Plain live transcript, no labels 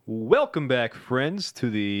Welcome back, friends, to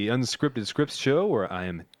the Unscripted Scripts Show, where I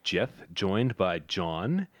am Jeff, joined by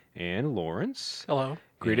John and Lawrence. Hello.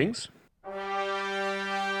 Greetings.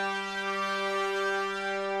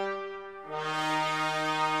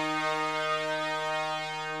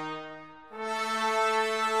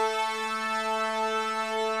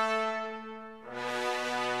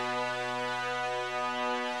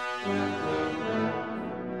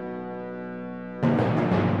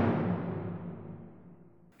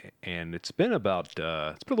 And it's been a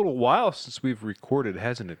little while since we've recorded,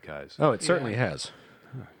 hasn't it, guys? Oh, it certainly has.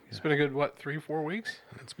 It's been a good, 3-4 weeks?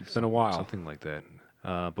 It's been a while. Something like that.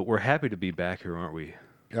 But we're happy to be back here, aren't we?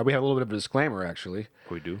 We have a little bit of a disclaimer, actually.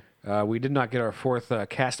 We do. We did not get our fourth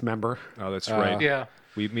cast member. Oh, that's right. Yeah.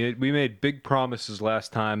 We made big promises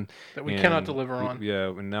last time That we cannot deliver on. Yeah,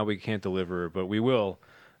 and now we can't deliver, but we will.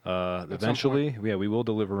 Eventually, yeah, we will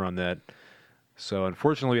deliver on that. So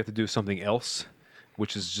unfortunately, we have to do something else,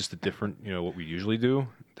 which is just a different, what we usually do.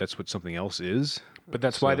 That's what something else is. But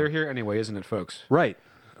that's why they're here anyway, isn't it, folks? Right.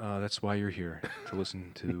 That's why you're here, to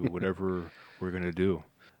listen to whatever we're going to do.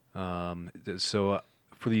 So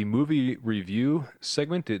for the movie review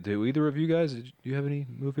segment, do either of you guys, do you have any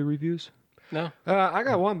movie reviews? No? I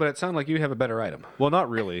got one, but it sounded like you have a better item. Well, not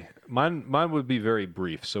really. Mine would be very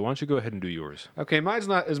brief, so why don't you go ahead and do yours? Okay, mine's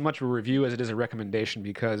not as much of a review as it is a recommendation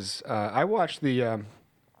because I watched the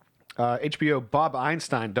HBO Bob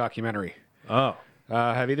Einstein documentary. Oh,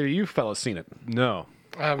 Have either of you fellas seen it? no.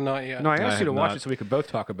 I have not yet. No, I asked I you to have watch not. it so we could both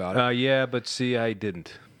talk about it. Yeah, but see, I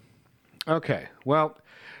didn't. Okay. Well,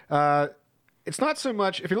 it's not so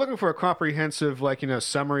much if you're looking for a comprehensive,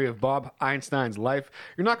 summary of Bob Einstein's life,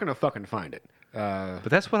 you're not going to fucking find it. But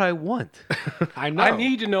that's what I want. I know. I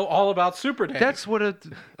need to know all about Super Dave. That's what a...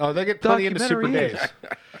 Oh, they get plenty into Super documentary Days.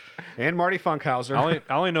 And Marty Funkhauser.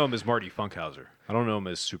 I only know him as Marty Funkhauser. I don't know him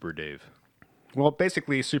as Super Dave. Well,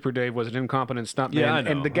 basically, Super Dave was an incompetent stuntman, Yeah, I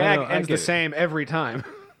know. and the gag I ends get the it. same every time.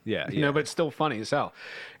 Yeah, But it's still funny as hell.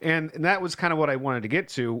 And that was kind of what I wanted to get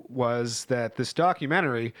to, was that this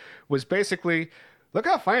documentary was basically, look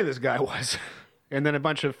how funny this guy was. And then a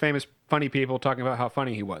bunch of famous, funny people talking about how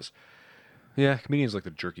funny he was. Yeah, comedians like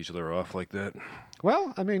to jerk each other off like that.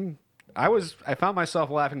 Well, I mean, I found myself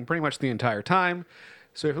laughing pretty much the entire time.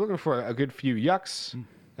 So if you're looking for a good few yucks,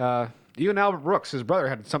 even Albert Brooks, his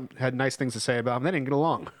brother, had nice things to say about him. They didn't get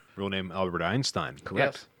along. Real name Albert Einstein.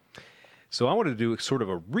 Correct. Yes. So I wanted to do sort of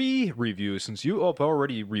a re-review, since you have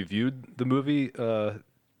already reviewed the movie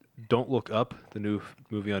Don't Look Up, the new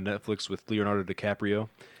movie on Netflix with Leonardo DiCaprio.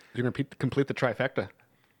 You're going to complete the trifecta.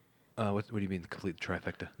 What do you mean, complete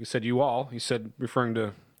trifecta? You said you all. You said I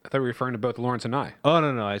thought you were referring to both Lawrence and I. Oh,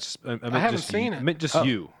 no. I meant haven't just seen you. it. I meant just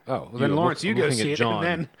you. Oh, well, then Lawrence, you go looking see at it, John,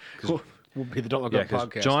 and then we'll be the Don't Look Yeah, Up because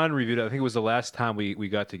podcast. John reviewed it. I think it was the last time we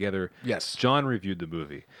got together. Yes. John reviewed the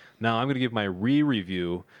movie. Now I'm going to give my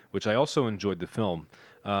re-review, which I also enjoyed the film.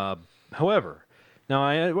 However,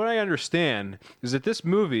 now what I understand is that this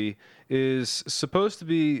movie is supposed to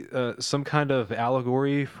be some kind of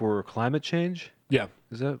allegory for climate change. Yeah.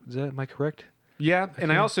 Am I correct? Yeah,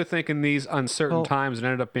 and I also think in these uncertain times it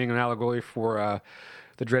ended up being an allegory for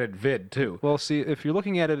the dreaded vid, too. Well, see, if you're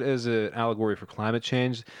looking at it as an allegory for climate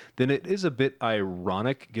change, then it is a bit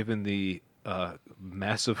ironic given the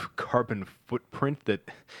massive carbon footprint that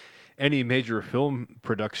any major film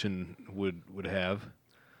production would have.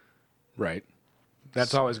 Right.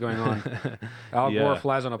 That's always going on. Al Gore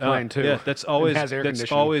flies on a plane, too. Yeah, that's and always has air that's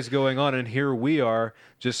conditioning. always going on, and here we are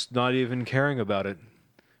just not even caring about it,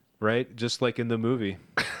 right? Just like in the movie.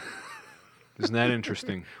 Isn't that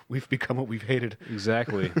interesting? We've become what we've hated.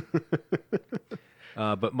 Exactly.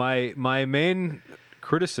 But my main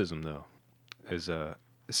criticism, though, is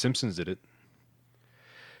Simpsons did it.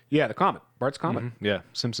 Yeah, the comet. Bart's comet. Yeah,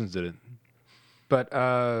 Simpsons did it. But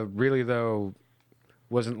really, though,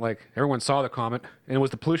 wasn't like everyone saw the comet, and it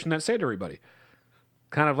was the pollution that saved everybody.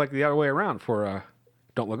 Kind of like the other way around for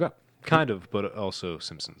Don't Look Up. Kind of, but also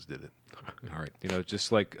Simpsons did it. All right.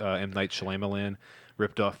 Just like M. Night Shyamalan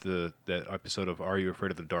ripped off that episode of Are You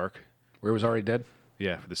Afraid of the Dark? Where it was already dead?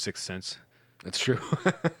 Yeah, for The Sixth Sense. That's true.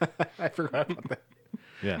 I forgot about that.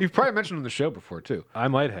 Yeah, You've probably mentioned it on the show before, too. I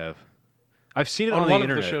might have. I've seen it on on the one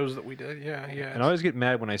internet. of the shows that we did. Yeah. And I always get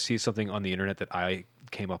mad when I see something on the internet that I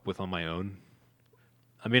came up with on my own.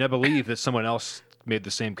 I mean, I believe that someone else made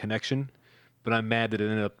the same connection, but I'm mad that it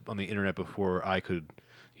ended up on the internet before I could,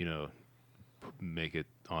 make it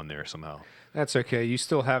on there somehow. That's okay. You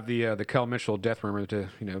still have the Kel Mitchell death rumor to,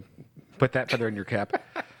 put that feather in your cap.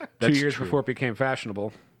 2 That's years true. before it became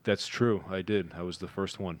fashionable. That's true. I did. I was the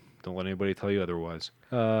first one. Don't let anybody tell you otherwise.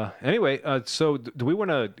 Anyway, so do we want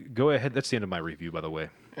to go ahead? That's the end of my review, by the way.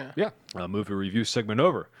 Yeah. Movie review segment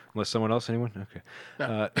over. Unless someone else, anyone?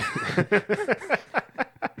 Okay.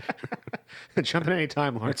 Jump in any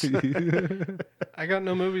time, Lawrence. I got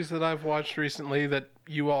no movies that I've watched recently that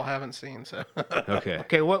you all haven't seen. So, Okay.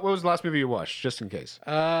 Okay, what was the last movie you watched, just in case?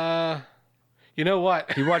 you know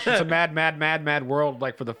what? You watched It's a Mad World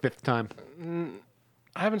like for the 5th time.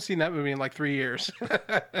 I haven't seen that movie in like 3 years.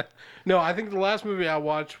 No, I think the last movie I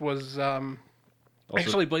watched was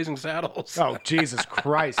actually Blazing Saddles. Oh, Jesus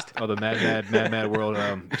Christ. Oh, the Mad World.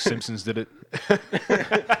 Simpsons did it.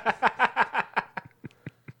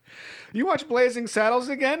 You watch Blazing Saddles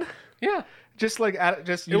again? Yeah, Just like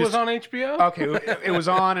it was on HBO. Okay, it was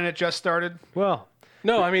on and it just started. Well,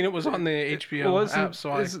 No, I mean it was on the HBO Well, app,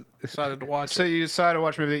 so I decided to watch So it. you decided to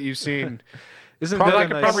watch a movie that you've seen isn't probably, that I a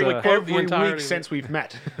could nice, probably quote the every entirety week of since we've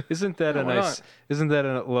met. Isn't that a why nice? not? Isn't that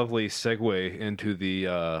a lovely segue into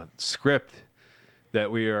the script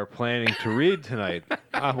that we are planning to read tonight?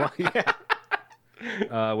 Well,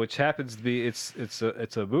 yeah. Which happens to be it's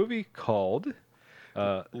a movie called,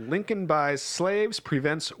 Lincoln Buys Slaves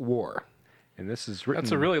Prevents War. and this is written.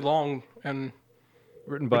 That's a really long and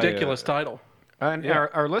written by ridiculous title. And Yeah.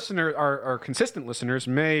 our consistent listeners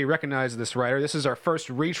may recognize this writer. This is our first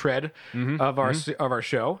retread of our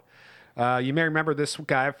show. You may remember this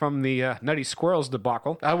guy from the Nutty Squirrels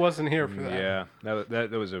debacle. I wasn't here for that. Yeah,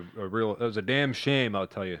 that was a real. That was a damn shame, I'll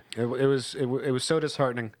tell you. It was so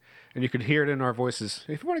disheartening, and you could hear it in our voices.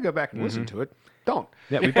 If you want to go back and listen to it, don't.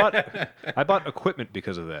 Yeah, I bought equipment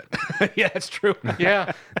because of that. Yeah, it's true.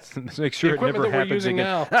 Yeah, To make sure it equipment never that we're happens using again.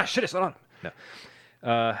 now. Ah, shit, it's not on.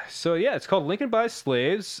 No. So yeah, it's called Lincoln Buys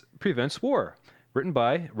Slaves Prevents War, written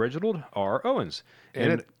by Reginald R. Owens.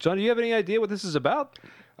 And John, do you have any idea what this is about?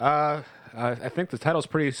 I think the title's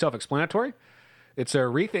pretty self-explanatory. It's a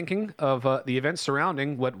rethinking of the events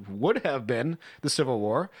surrounding what would have been the Civil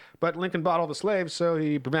War, but Lincoln bought all the slaves, so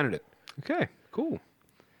he prevented it. Okay, cool.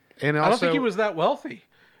 And also, I don't think he was that wealthy.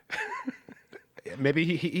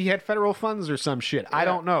 maybe he had federal funds or some shit. I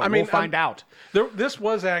don't know. I mean, we'll find out. This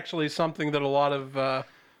was actually something that a lot of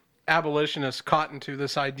abolitionists caught into,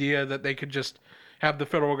 this idea that they could just have the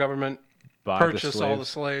federal government Buy the purchase all the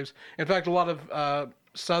slaves. slaves. In fact, a lot of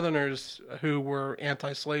Southerners who were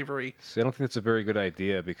anti-slavery. See, I don't think that's a very good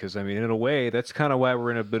idea because, I mean, in a way, that's kind of why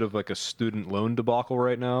we're in a bit of like a student loan debacle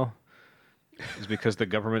right now. Is because the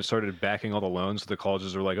government started backing all the loans. So the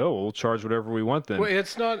colleges are like, oh, we'll charge whatever we want then. Well,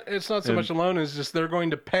 it's not so much a loan as just they're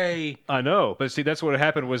going to pay. I know, but see, that's what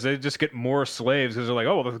happened was they just get more slaves because they're like,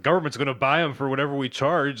 oh, well, the government's going to buy them for whatever we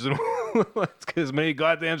charge, and let's get as many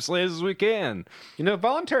goddamn slaves as we can. You know,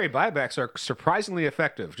 voluntary buybacks are surprisingly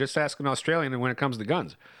effective. Just ask an Australian when it comes to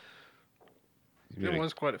guns. It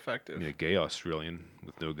was quite effective. A gay Australian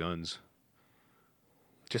with no guns.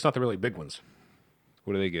 Just not the really big ones.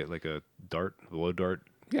 What do they get? Like a dart, a low dart?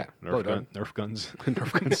 Yeah, Nerf guns.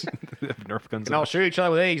 Nerf guns. Nerf guns. And I'll shoot each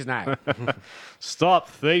other with these now. Stop,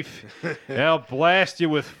 thief! I'll blast you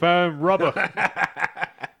with foam rubber.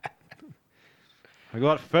 I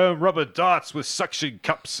got foam rubber darts with suction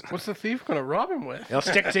cups. What's the thief going to rob him with? They'll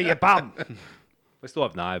stick to your bum. I still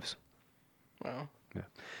have knives. Well,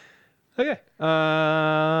 Okay.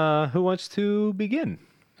 Who wants to begin?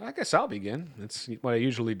 I guess I'll begin. That's what I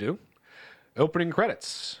usually do. Opening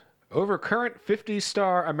credits. Over current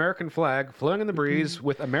 50-star American flag floating in the breeze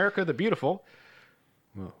with America the Beautiful.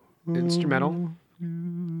 Instrumental.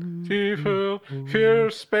 people, fear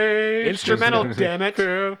space. Instrumental, damn it.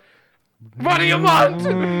 Fear. What do you want?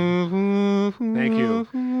 Thank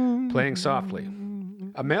you. Playing softly.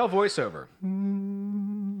 A male voiceover.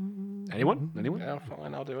 Anyone? Yeah,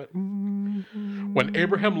 fine, I'll do it. When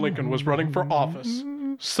Abraham Lincoln was running for office,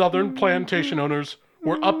 Southern plantation owners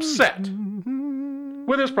were upset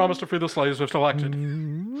with his promise to free the slaves if elected.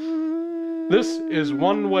 This is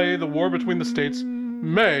one way the war between the states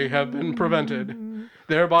may have been prevented,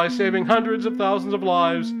 thereby saving hundreds of thousands of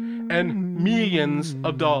lives and millions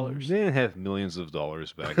of dollars. They didn't have millions of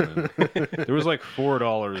dollars back then. There was like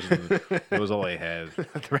 $4, and that was all they had.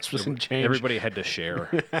 The rest was in change. Everybody had to share.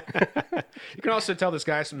 You can also tell this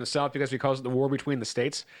guy's from the South because he calls it the war between the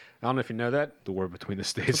states. I don't know if you know that. The war between the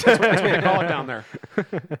states. That's what they call it down there.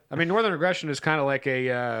 I mean, Northern aggression is kind of like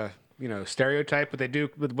a stereotype,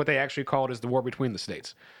 but what they actually call it is the war between the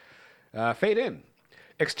states. Fade in.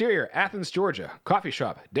 Exterior, Athens, Georgia. Coffee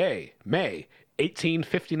shop. Day, May,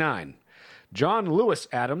 1859. John Lewis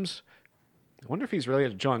Adams. I wonder if he's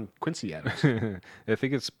related to John Quincy Adams. I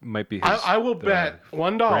think it might be his, I will bet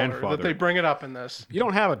 $1 grandfather. that they bring it up in this. You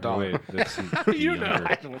don't have a dollar. Wait, that's You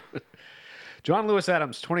know. John Lewis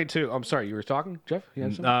Adams, 22. I'm sorry, you were talking, Jeff? You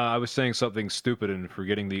had something? I was saying something stupid and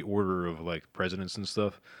forgetting the order of like presidents and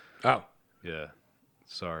stuff. Oh. Yeah.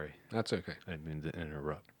 Sorry, That's okay. I didn't mean to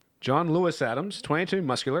interrupt. John Lewis Adams, 22,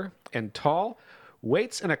 muscular and tall,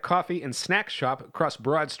 waits in a coffee and snack shop across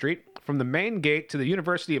Broad Street from the main gate to the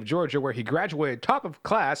University of Georgia, where he graduated top of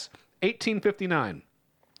class 1859.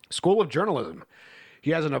 School of Journalism.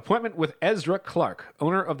 He has an appointment with Ezra Clark,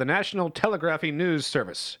 owner of the National Telegraphy News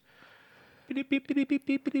Service. NTN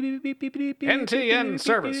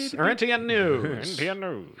Service, or NTN News. NTN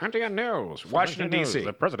News. NTN News, Washington, D.C.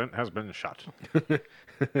 The president has been shot.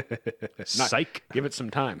 Psych. Give it some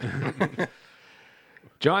time.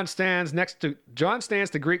 John stands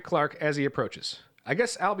to greet Clark as he approaches. I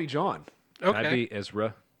guess I'll be John. Okay. I'd be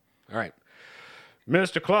Ezra. All right.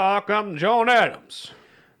 Mr. Clark, I'm John Adams.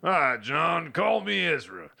 Hi, John. Call me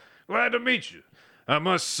Ezra. Glad to meet you. I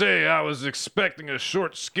must say, I was expecting a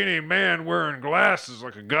short, skinny man wearing glasses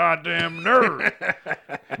like a goddamn nerd.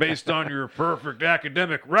 Based on your perfect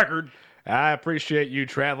academic record. I appreciate you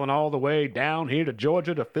traveling all the way down here to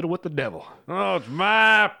Georgia to fiddle with the devil. Oh, it's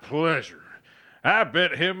my pleasure. I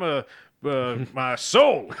bet him my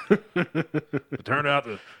soul. It turned out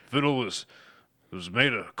the fiddle was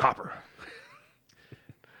made of copper.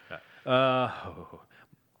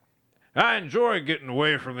 I enjoy getting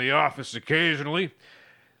away from the office occasionally.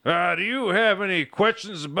 Do you have any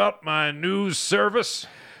questions about my news service?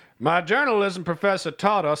 My journalism professor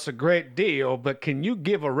taught us a great deal, but can you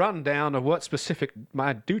give a rundown of what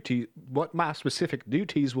my specific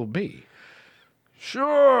duties will be?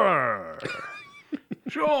 Sure.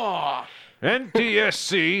 Sure.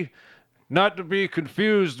 NTSC, not to be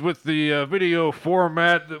confused with the video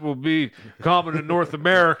format that will be common in North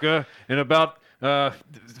America in about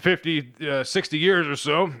 60 years or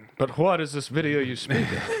so. But what is this video you speak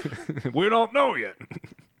of? We don't know yet.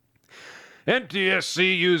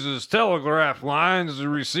 NTSC uses telegraph lines to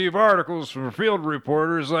receive articles from field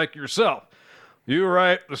reporters like yourself. You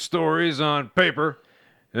write the stories on paper,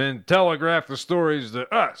 and then telegraph the stories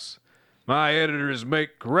to us. My editors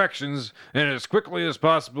make corrections, and as quickly as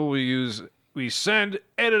possible we send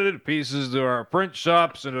edited pieces to our print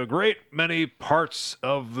shops in a great many parts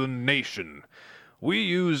of the nation. We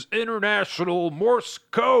use international Morse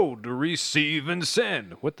code to receive and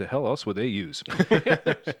send. What the hell else would they use?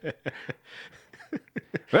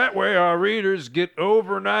 That way our readers get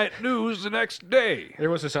overnight news the next day. There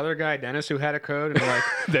was this other guy, Dennis, who had a code, and like,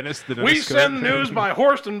 Dennis, the We send news by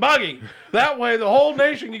horse and buggy. That way the whole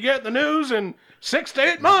nation can get the news in 6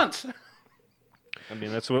 to 8 months. I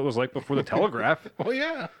mean, that's what it was like before the telegraph. Well,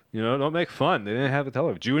 yeah. You know, don't make fun. They didn't have a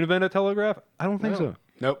telegraph. Did you invent a telegraph? I don't think so.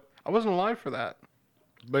 nope. I wasn't alive for that.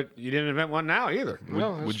 But you didn't invent one now either.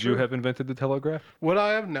 No, that's Would you true. have invented the telegraph? Would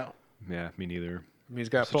I have? No. Yeah, me neither. I mean, he's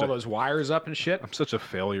got to pull those wires up and shit. I'm such a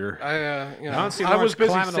failure. I I don't see I Lawrence was busy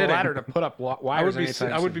climbing sitting. the ladder to put up I wires. would be.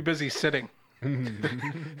 I would be busy sitting.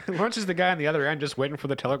 Lawrence is the guy on the other end just waiting for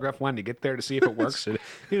the telegraph line to get there to see if it works.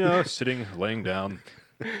 Sitting, laying down,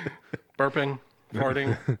 Burping,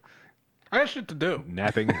 farting. I got shit to do.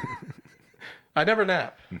 napping. I never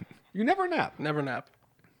nap. You never nap. Never nap.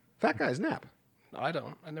 Fat guys nap. I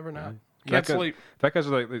don't. I never nap. Fat Can't guys- sleep. Fat guys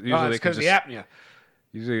are like usually Oh, they it's can because of just the apnea.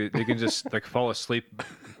 usually they can just like fall asleep,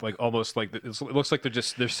 like almost like it looks like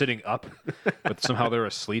they're sitting up, but somehow they're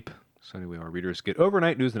asleep. So anyway, our readers get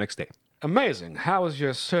overnight news the next day. Amazing. How is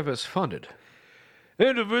your service funded?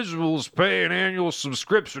 Individuals pay an annual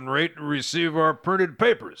subscription rate to receive our printed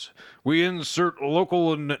papers. We insert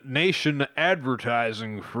local and nation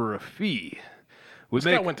advertising for a fee. We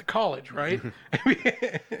This guy went to college, right?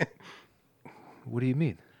 What do you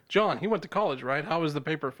mean? John, he went to college, right? How was the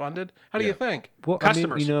paper funded? How do you think? Well,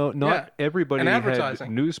 Customers. not Yeah. everybody And had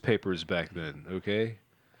advertising. newspapers back then. Okay,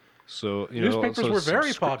 so Newspapers were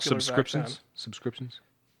very popular back Subscriptions, then. subscriptions,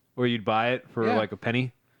 or you'd buy it for Yeah. like a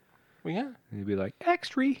penny, Well, yeah. and you'd be like,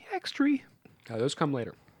 extra. Those come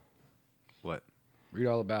later. What? Read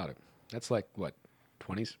all about it. That's like, what,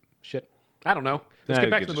 20s shit? I don't know. Let's Nah, get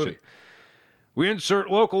back who to the gives a movie. shit? We insert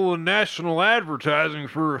local and national advertising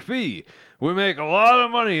for a fee. We make a lot of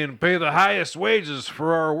money and pay the highest wages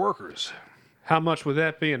for our workers. How much would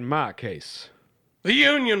that be in my case? The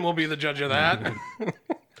union will be the judge of that.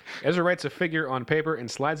 Ezra writes a figure on paper and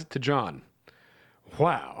slides it to John.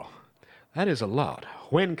 Wow, that is a lot.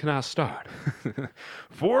 When can I start?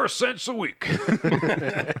 4 cents a week.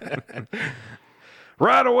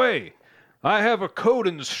 Right away. I have a code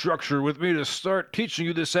instructor with me to start teaching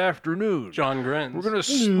you this afternoon. John grins. We're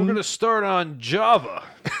gonna start on Java.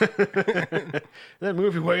 Then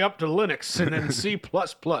move your way up to Linux and then C++.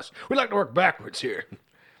 We like to work backwards here.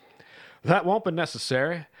 That won't be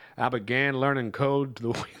necessary. I began learning code. He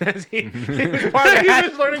was part of the He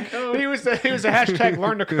was learning code. He was the hashtag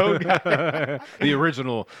learn to code guy. The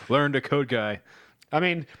original learn to code guy. I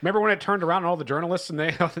mean, remember when it turned around and all the journalists and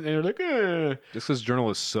they were like, Just because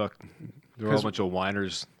journalists suck. They're all a bunch of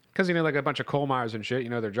whiners. because like a bunch of coal miners and shit,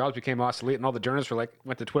 their jobs became obsolete, and all the journalists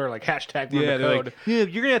went to Twitter hashtag learn Yeah, the they're code. like, yeah,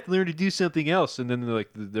 you're gonna have to learn to do something else, and then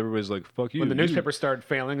everybody's like, "Fuck you." When the you- newspaper started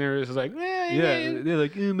failing, they were just like, Yeah, they're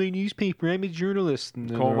like, oh, my newspaper, I'm a journalist. And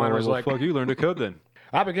then Coal they're all miner's well, like- fuck you, learn to code then.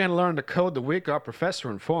 I began to learn the code the week our professor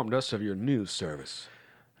informed us of your news service.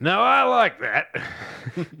 Now I like that.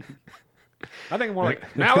 I think more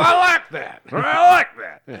like, now I like that. I like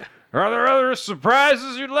that. Are there other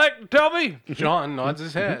surprises you'd like to tell me? John nods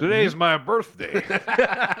his head. Today's my birthday.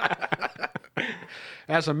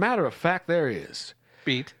 As a matter of fact, there is.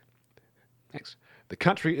 Beat. Thanks. The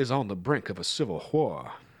country is on the brink of a civil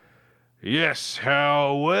war. Yes,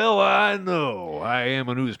 how well I know. I am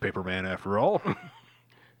a newspaper man after all.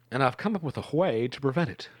 And I've come up with a way to prevent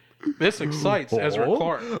it. This excites Ezra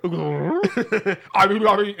Clark. I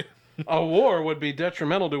mean, A war would be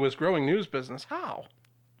detrimental to his growing news business. How?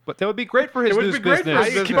 But that would be great for his It would news be great for business. his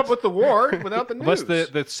how do you keep up with the war without the news? Unless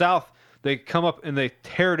the South, they come up and they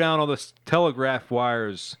tear down all the telegraph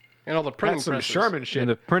wires And all the printing That's some presses. Sherman shit. and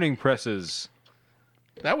the printing presses.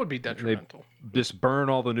 That would be detrimental. Just burn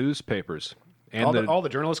all the newspapers. And all the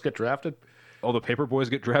journalists get drafted. all the paper boys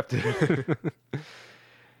get drafted.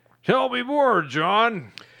 Tell me more,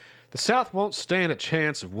 John. The South won't stand a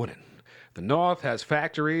chance of winning. The North has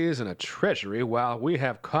factories and a treasury, while we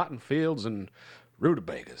have cotton fields and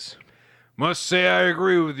rutabagas. Must say I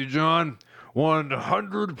agree with you, John.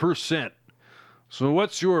 100%. So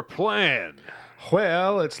what's your plan?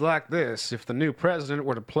 Well, it's like this: if the new president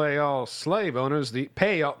were to pay all slave owners the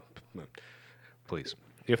Please.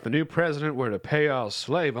 If the new president were to pay all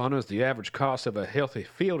slave owners the average cost of a healthy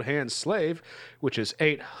field hand slave, which is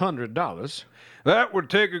 $800, That would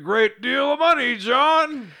take a great deal of money,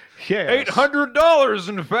 John. yes, $800,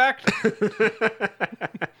 in fact.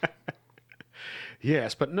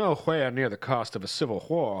 yes, but nowhere near the cost of a civil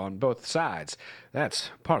war on both sides.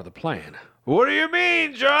 That's part of the plan. What do you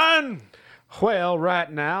mean, John? Well,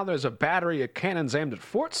 right now there's a battery of cannons aimed at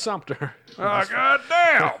Fort Sumter Oh,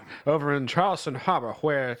 goddamn. over in Charleston Harbor,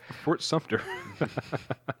 where Fort Sumter.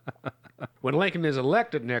 when Lincoln is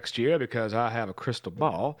elected next year, because I have a crystal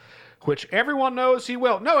ball, which everyone knows he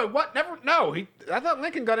will. No, what? Never. No, I thought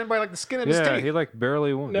Lincoln got in by the skin of his Yeah, teeth. he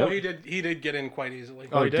barely won. No, Yep. he did get in quite easily.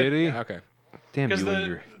 Oh, did he? Okay. Damn you Because and the-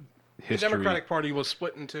 your The history. Democratic Party was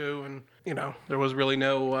split in two, and there was really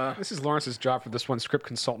no. This is Lawrence's job for this one script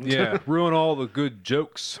consultant. Yeah, ruin all the good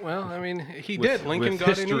jokes. Well, I mean, he With- did. Lincoln with got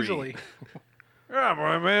in history. easily. Yeah,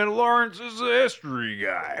 my man Lawrence is a history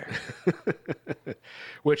guy.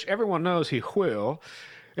 Which everyone knows he will.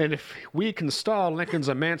 And if we can stall Lincoln's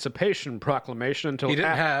Emancipation Proclamation until He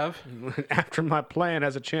didn't have. after my plan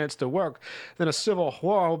has a chance to work, then a civil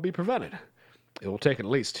war will be prevented. It will take at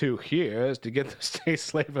least 2 years to get the state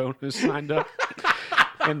slave owners signed up,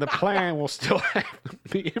 and the plan will still have to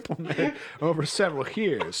be implemented over several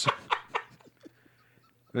years.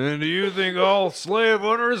 And do you think all slave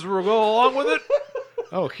owners will go along with it?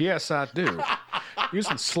 Oh, yes, I do.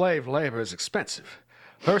 Using slave labor is expensive.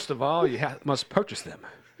 First of all, you must purchase them.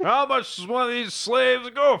 How much does one of these slaves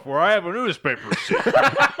go for? I have a newspaper receipt.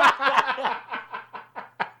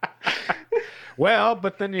 Well,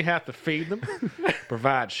 but then you have to feed them,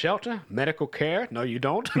 provide shelter, medical care. No, you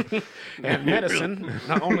don't. And medicine,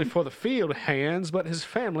 not only for the field hands, but his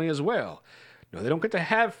family as well. No, they don't get to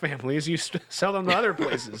have families. You sell them to other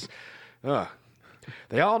places.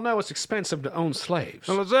 They all know it's expensive to own slaves.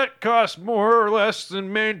 Well, does that cost more or less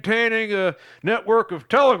than maintaining a network of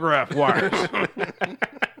telegraph wires?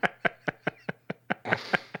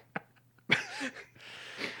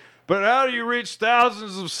 But how do you reach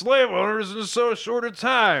thousands of slave owners in so short a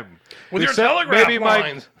time? With your Except telegraph maybe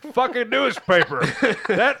lines. my fucking newspaper.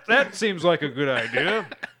 that seems like a good idea.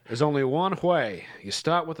 There's only one way. You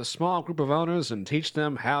start with a small group of owners and teach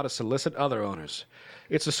them how to solicit other owners.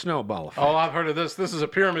 It's a snowball effect. Oh, I've heard of this. This is a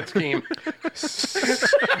pyramid scheme.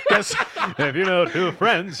 Yes. If you know 2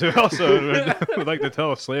 friends who also would like to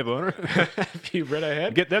tell a slave owner, Have you read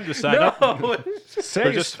ahead? get them to sign up No. Say for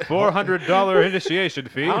you just $400 initiation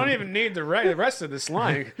fee. I don't even need the rest of this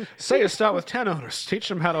line. Say you start with 10 owners. Teach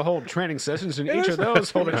them how to hold training sessions, and each of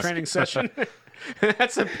those hold a training session.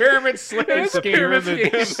 That's a pyramid slave It's a scheme. pyramid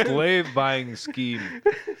scheme. slave buying scheme.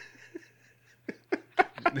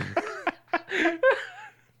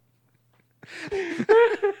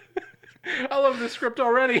 I love this script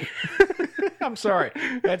already. I'm sorry.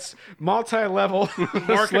 That's multi-level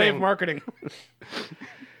slave marketing.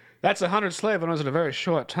 That's 100 slave owners in a very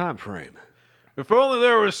short time frame. If only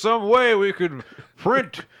there was some way we could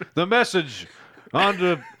print the message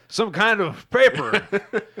onto some kind of paper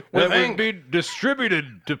that would ink. be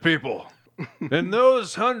distributed to people. And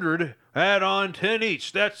those 100 add on 10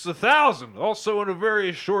 each. That's 1,000, also in a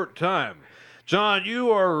very short time. John,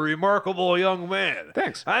 you are a remarkable young man.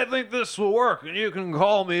 Thanks. I think this will work, and you can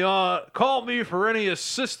call me for any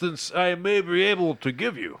assistance I may be able to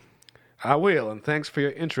give you. I will, and thanks for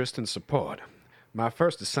your interest and support. My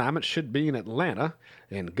first assignment should be in Atlanta,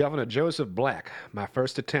 and Governor Joseph Black, my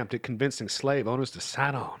first attempt at convincing slave owners to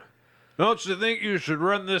sign on. Don't you think you should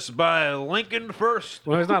run this by Lincoln first?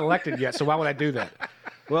 Well, he's not elected yet, so why would I do that?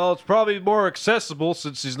 Well, it's probably more accessible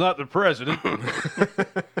since he's not the president.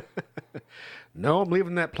 No, I'm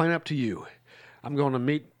leaving that plan up to you. I'm going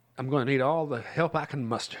to need all the help I can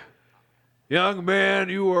muster. Young man,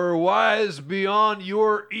 you are wise beyond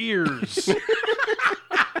your ears.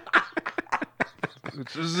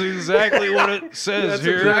 Which is exactly what it says That's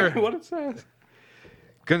here. exactly what it says.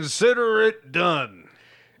 Consider it done.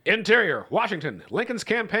 Interior, Washington, Lincoln's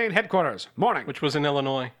campaign headquarters. Morning. Which was in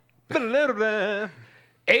Illinois.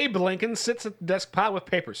 Abe Lincoln sits at the desk piled with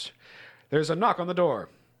papers. There's a knock on the door.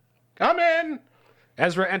 Come in.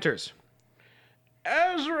 Ezra enters.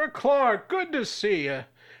 Ezra Clark, good to see you.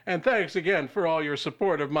 And thanks again for all your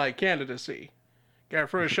support of my candidacy. Care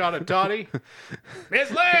for a shot at Toddy? Miss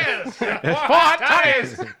Liz!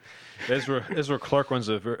 Ezra Clark runs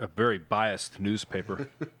a very biased newspaper.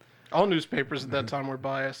 All newspapers at that time were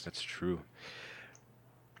biased. That's true.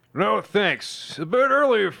 No, thanks. A bit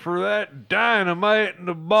early for that dynamite in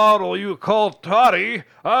the bottle you call toddy.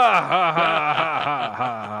 Ah, ha, ha, ha, ha,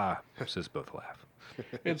 ha, ha. Says both laugh.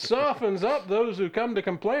 It softens up those who come to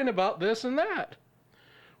complain about this and that.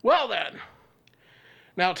 Well then,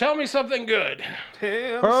 now tell me something good.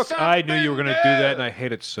 I knew you were going to do that, and I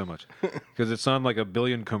hate it so much. Because it's on like a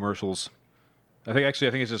billion commercials. I think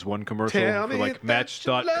it's just one commercial Tell for me like that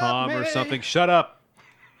Match.com you love or me. something. Shut up,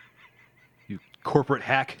 you corporate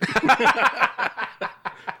hack.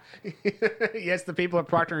 Yes, the people at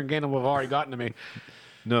Procter & Gamble have already gotten to me.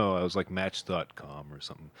 No, I was like Match.com or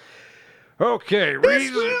something. Okay,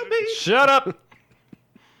 shut up.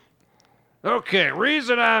 Okay,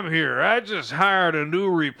 reason I'm here. I just hired a new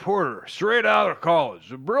reporter straight out of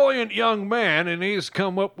college. A brilliant young man, and he's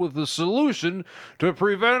come up with a solution to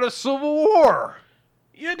prevent a civil war.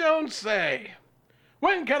 You don't say.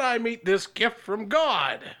 When can I meet this gift from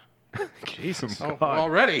God? Jesus. Oh,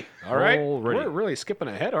 already. All right. Already. We're really skipping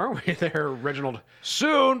ahead, aren't we there, Reginald?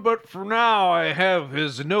 Soon, but for now, I have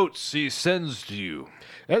his notes he sends to you.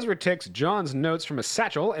 Ezra takes John's notes from a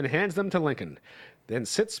satchel and hands them to Lincoln, then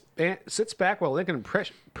sits back while Lincoln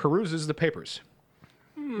peruses the papers.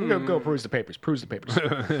 Go peruse the papers. Peruse the papers.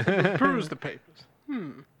 Peruse the papers.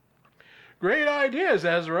 Great ideas,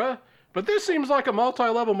 Ezra. But this seems like a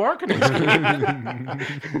multi-level marketing scheme.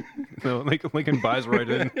 No, Lincoln buys right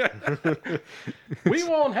in. We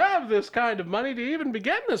won't have this kind of money to even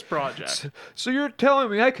begin this project. So you're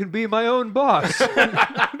telling me I can be my own boss?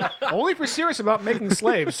 Only if you're serious about making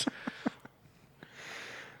slaves.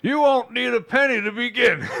 You won't need a penny to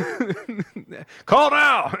begin. Call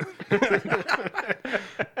now.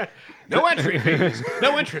 No entry fees.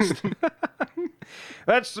 No interest.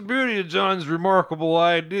 That's the beauty of John's remarkable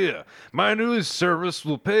idea. My news service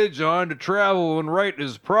will pay John to travel and write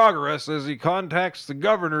his progress as he contacts the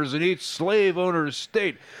governors in each slave owner's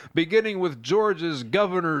state, beginning with Georgia's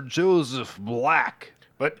Governor Joseph Black.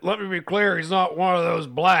 But let me be clear, he's not one of those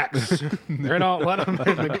blacks. They don't let him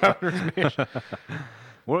in the governor's mansion.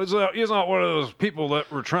 Well, he's not one of those people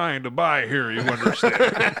that we're trying to buy here, you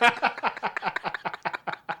understand.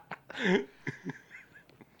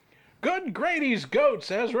 Good Grady's goats,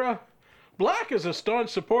 Ezra. Black is a staunch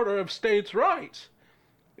supporter of states' rights.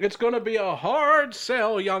 It's going to be a hard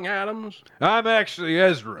sell, young Adams. I'm actually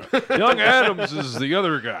Ezra. Young Adams is the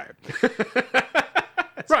other guy.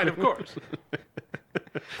 Right, of course.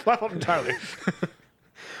 My fault entirely.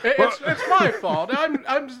 It's my fault.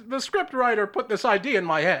 I'm the script writer put this idea in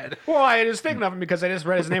my head. Well, I was thinking of him because I just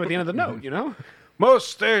read his name at the end of the note, you know? Most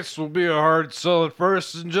states will be a hard sell at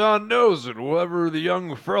first, and John knows it. Whoever the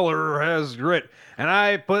young feller has grit, and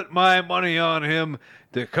I put my money on him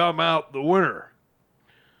to come out the winner.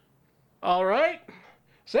 All right.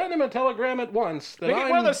 Send him a telegram at once that Make it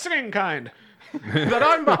one of the singing kind. that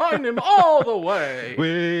I'm behind him all the way.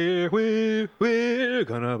 We're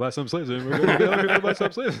gonna buy some slaves, and we're gonna buy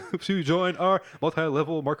some slaves to join our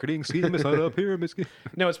multi-level marketing scheme. It's not a pyramid scheme.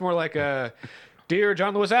 No, it's more like, Dear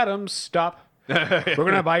John Lewis Adams, stop. We're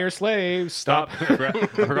going to buy your slaves. Stop. I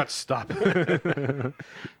forgot to stop.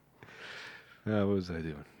 What was I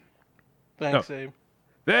doing? Thanks, Abe.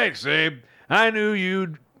 Thanks, Abe. I knew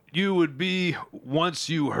you would be once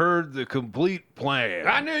you heard the complete plan.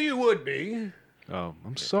 I knew you would be. Oh,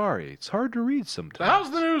 I'm sorry. It's hard to read sometimes.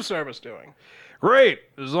 How's the news service doing? Great,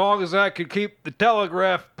 as long as I can keep the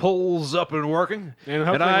telegraph poles up and working. And And,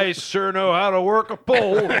 hopefully- I sure know how to work a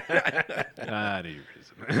pole. I knew you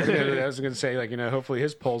were reason. I was going to say, like, hopefully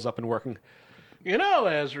his pole's up and working. You know,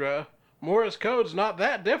 Ezra, Morse code's not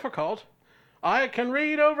that difficult. I can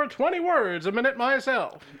read over 20 words a minute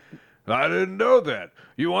myself. I didn't know that.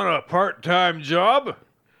 You want a part-time job?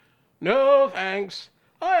 No, thanks.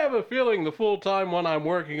 I have a feeling the full-time one I'm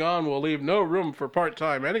working on will leave no room for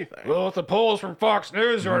part-time anything. Well, if the polls from Fox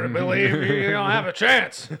News are to believe, you don't have a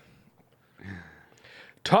chance.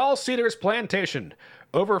 Tall Cedars Plantation.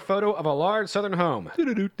 Over photo of a large southern home.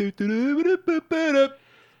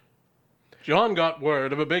 John got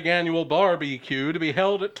word of a big annual barbecue to be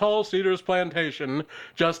held at Tall Cedars Plantation,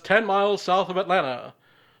 just 10 miles south of Atlanta.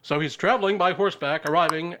 So he's traveling by horseback,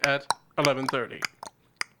 arriving at 11:30.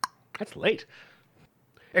 That's late.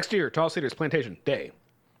 Exterior, Tall Cedars Plantation, day.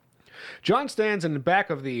 John stands in the back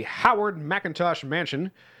of the Howard McIntosh mansion.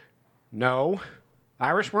 No,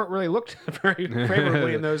 Irish weren't really looked very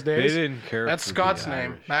favorably in those They days. didn't care. That's for the Scott's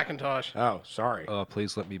name, Irish. Macintosh. Oh, sorry.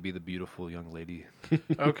 Please let me be the beautiful young lady.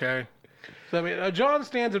 Okay. So John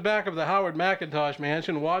stands in back of the Howard McIntosh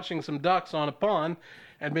mansion watching some ducks on a pond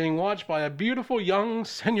and being watched by a beautiful young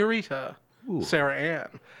senorita, Sarah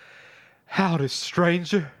Ann. Howdy,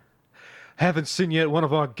 stranger. Haven't seen you at one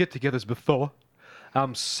of our get-togethers before.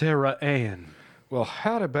 I'm Sarah Ann. Well,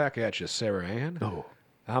 howdy back at you, Sarah Ann. Oh.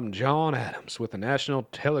 I'm John Adams with the National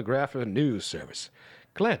Telegraph and News Service.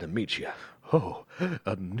 Glad to meet you. Oh,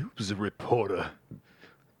 a news reporter.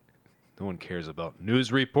 No one cares about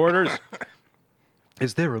news reporters.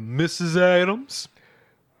 Is there a Mrs. Adams?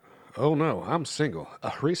 Oh, no, I'm single,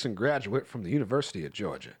 a recent graduate from the University of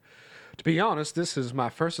Georgia. To be honest, this is my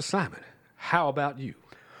first assignment. How about you?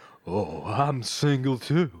 Oh, I'm single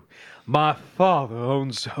too. My father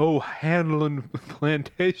owns O'Hanlon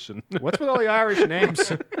Plantation. What's with all the Irish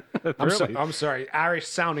names? Really? I'm sorry, Irish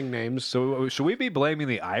sounding names. So should we be blaming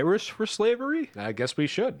the Irish for slavery? I guess we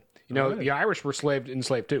should. The Irish were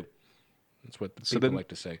enslaved too. That's what the people then- like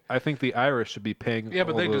to say. I think the Irish should be paying. Yeah,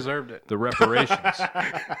 but all they the- deserved it. The reparations.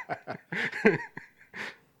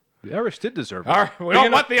 The Irish did deserve it. All right, we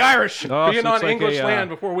don't want the Irish. Oh, Being so on it's like English a, land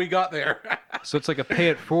before we got there. So it's like a pay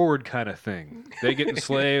it forward kind of thing. They get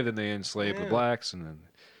enslaved, and they enslave the blacks, and then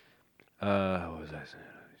what was I saying?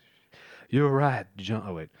 You're right, John.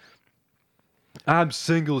 Oh wait, I'm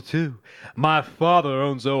single too. My father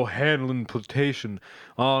owns O'Hanlon Plantation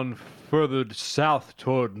on further south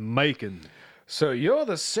toward Macon. So you're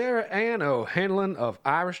the Sarah Ann O'Hanlon of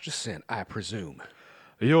Irish descent, I presume.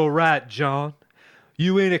 You're right, John.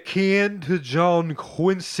 You ain't akin to John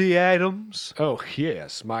Quincy Adams? Oh,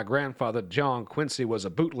 yes. My grandfather, John Quincy, was a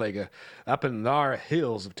bootlegger up in the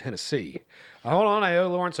hills of Tennessee. Hold on, I owe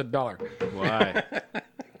Lawrence $1. Why?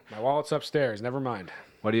 My wallet's upstairs. Never mind.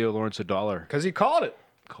 Why do you owe Lawrence $1? Because he called it.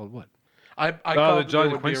 Called what? I the called John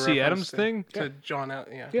there would be a Quincy reference Adams thing? to John.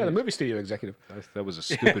 Yeah. Yeah, the movie studio executive. That was a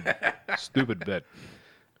stupid, stupid bet.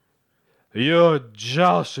 You're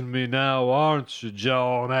joshing me now, aren't you,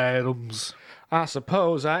 John Adams? I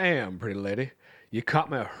suppose I am, pretty lady. You caught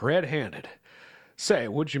me red-handed. Say,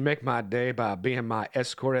 would you make my day by being my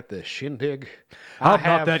escort at the shindig? I'm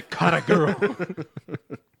not that kind of girl.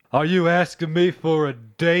 Are you asking me for a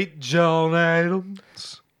date, John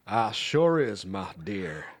Adams? I sure is, my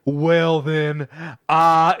dear. Well, then,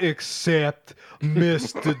 I accept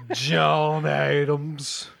Mr. John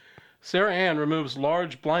Adams. Sarah Ann removes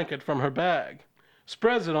large blanket from her bag,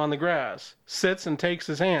 spreads it on the grass, sits and takes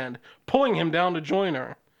his hand, pulling him down to join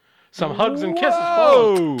her. Some hugs and kisses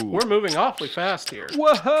follow. Whoa! We're moving awfully fast here.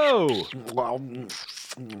 Whoa!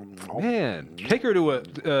 Man, take her to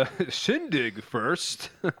a shindig first.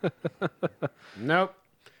 Nope.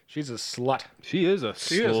 She's a slut. She is a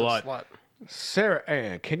She is a slut. slut. Sarah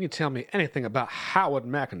Ann, can you tell me anything about Howard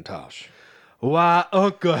McIntosh? Why,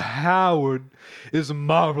 Uncle Howard is a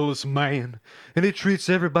marvelous man, and he treats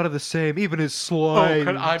everybody the same, even his slaves.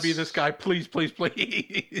 Oh, could I be this guy? Please, please,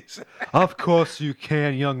 please. Of course you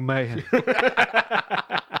can, young man.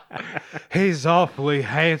 He's awfully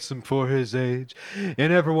handsome for his age,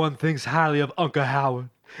 and everyone thinks highly of Uncle Howard.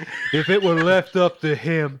 If it were left up to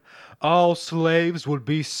him, all slaves would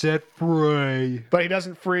be set free. But he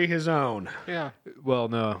doesn't free his own. Yeah. Well,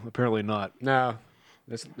 no, apparently not. No.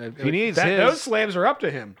 He needs his. Those slaves are up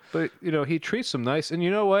to him. But, he treats them nice. And you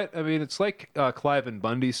know what? I mean, it's like Clive and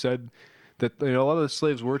Bundy said that, a lot of the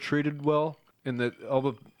slaves were treated well, and that all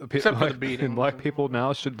the Except for the and beating. black people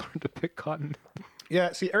now should learn to pick cotton.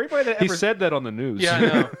 Yeah, see, everybody that He ever... said that on the news.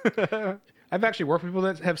 Yeah, I know. I've actually worked with people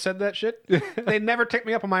that have said that shit. They never take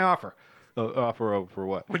me up on my offer. For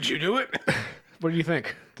what? Would you do it? What do you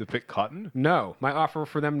think? To pick cotton? No, my offer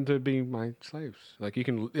for them to be my slaves. Like you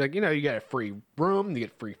can, like you know, you get a free room, you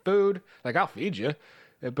get free food. Like I'll feed you,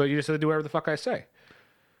 but you just have to do whatever the fuck I say.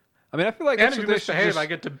 I mean, I feel like And that's if you what they should misbehave, just, I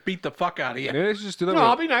get to beat the fuck out of you. maybe they should just do that No, with,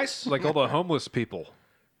 I'll be nice. like all the homeless people.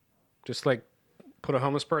 Just like put a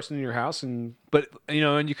homeless person in your house and But you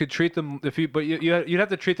know, and you could treat them you'd have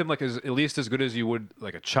to treat them like at least as good as you would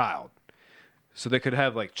like a child. So they could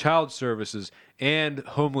have like child services and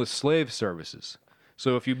homeless slave services.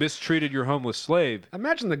 So if you mistreated your homeless slave,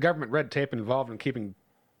 imagine the government red tape involved in keeping.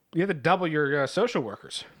 You have to double your social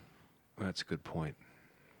workers. that's a good point.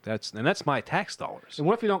 That's my tax dollars. And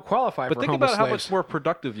what if you don't qualify But for think homeless about how slaves? much more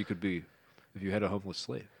productive you could be if you had a homeless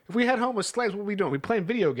slave. If we had homeless slaves, what would we doing? We'd playing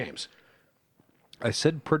video games. I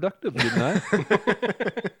said productive, didn't I?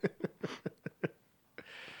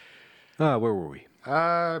 Where were we?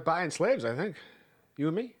 Buying slaves, I think. You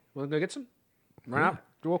and me. Want to go get some? Run out.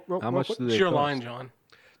 How much do they It's your cost? line, John.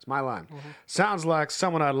 It's my line. Sounds like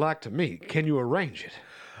someone I'd like to meet. Can you arrange it?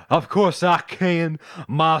 Of course I can,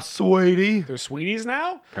 my sweetie. They're sweeties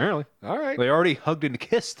now? Apparently. All right. They already hugged and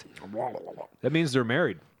kissed. That means they're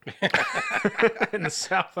married. In the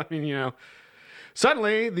South, I mean, you know.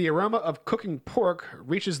 Suddenly, the aroma of cooking pork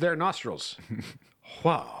reaches their nostrils.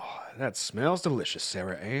 Wow, that smells delicious,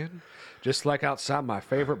 Sarah Ann. Just like outside my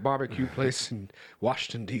favorite barbecue place in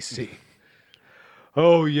Washington, D.C.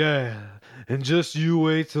 Oh, yeah. And just you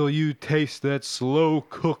wait till you taste that slow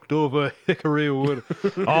cooked over hickory wood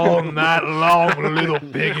all night long, little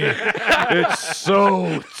piggy. It's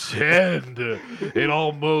so tender. It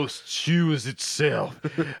almost chews itself.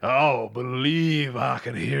 Oh, believe I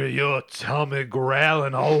can hear your tummy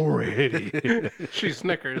growling already. She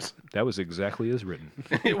snickers. That was exactly as written.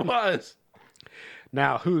 It was.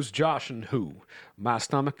 Now, who's Josh and who? My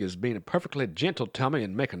stomach is being a perfectly gentle tummy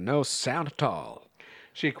and making no sound at all.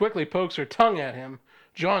 She quickly pokes her tongue at him.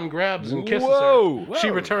 John grabs and kisses Whoa, her. She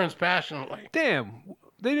whoa. returns passionately. Damn,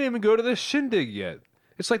 they didn't even go to the shindig yet.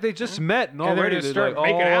 It's like they just met and they're already gonna they're start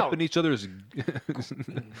like making all out. up in each other's.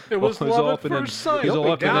 It was all love up at in first sight. He's all Be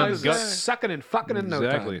up in down his to guts. sucking and fucking in no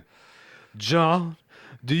Exactly. time. John,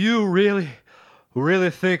 do you really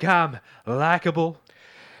think I'm likable?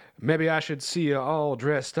 Maybe I should see you all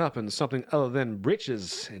dressed up in something other than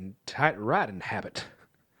breeches and tight riding habit.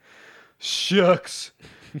 Shucks.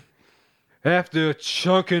 After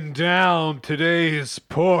chunking down today's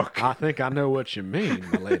pork. I think I know what you mean,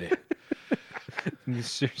 my lady. He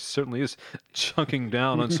certainly is chunking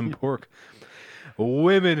down on some pork.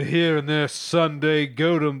 Women here and there Sunday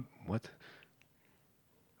go to... What?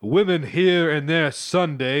 Women here and there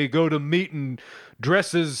Sunday go to meeting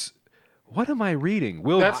dresses... What am I reading?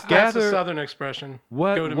 We'll That's gather... a Southern expression.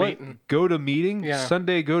 What? Go to what? meeting. Go to meeting? Yeah.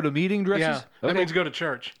 Sunday go to meeting dresses? Yeah. That Okay. means go to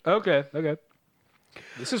church. Okay.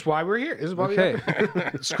 This is why we're here. This is why Okay.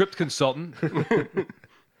 we're Script consultant.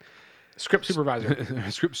 Script supervisor.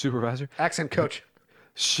 Script supervisor. Accent coach.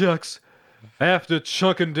 Shucks. After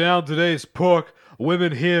chunking down today's pork,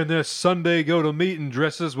 women here in their Sunday go-to-meeting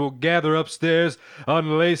dresses will gather upstairs,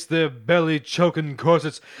 unlace their belly-choking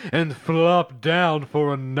corsets, and flop down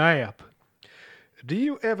for a nap. Do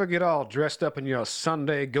you ever get all dressed up in your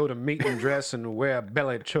Sunday go-to-meeting dress and wear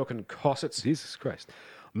belly-choking corsets? Jesus Christ.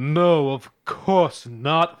 No, of course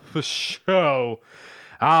not, for show.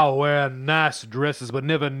 I'll wear nice dresses, but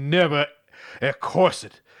never a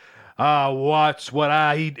corset. I watch what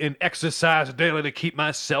I eat and exercise daily to keep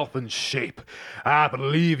myself in shape. I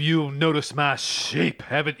believe you've noticed my shape,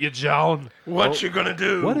 haven't you, John? What you gonna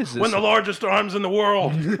do? What is this? When the largest arms in the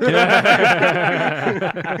world.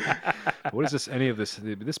 What is this? Any of this?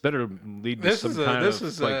 This better lead to This some is a- kind this of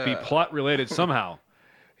is like be a- plot related somehow.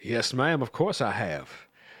 Yes, ma'am, of course I have.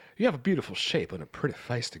 You have a beautiful shape and a pretty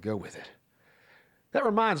face to go with it. That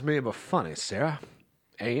reminds me of a funny, Sarah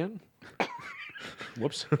Ann.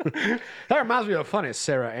 Whoops. That reminds me of a funny,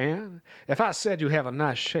 Sarah Ann. If I said you have a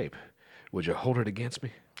nice shape, would you hold it against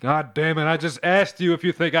me? God damn it! I just asked you if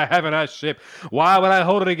you think I have a nice shape. Why would I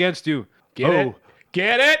hold it against you? Get it?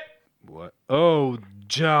 Get it? What? Oh,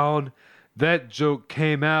 John, that joke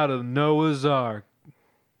came out of Noah's Ark.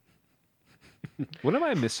 What am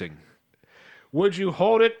I missing? Would you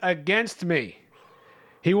hold it against me?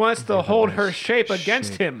 He wants to hold her shape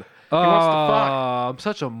against him. He wants to fuck. I'm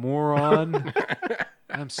such a moron.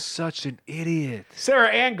 I'm such an idiot. Sarah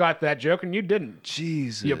Ann got that joke and you didn't.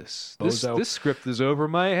 Jesus. bozo. This script is over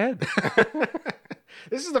my head.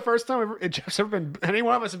 This is the first time Jeff's ever been. Any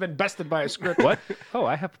one of us have been bested by a script. What? Oh,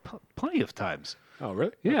 I have plenty of times. Oh,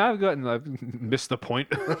 really? Yeah, I've missed the point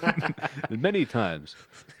many times.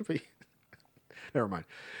 Never mind.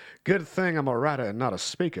 Good thing I'm a writer and not a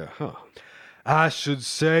speaker, huh? I should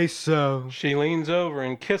say so. She leans over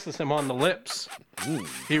and kisses him on the lips.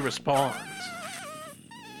 He responds.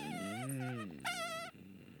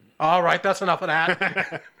 All right, that's enough of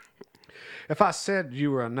that. If I said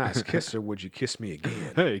you were a nice kisser, would you kiss me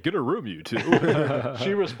again? Hey, get a room, you two.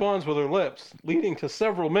 She responds with her lips, leading to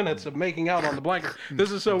several minutes of making out on the blanket.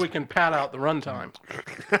 This is so we can pad out the runtime.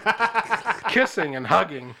 Kissing and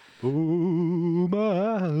hugging. Oh,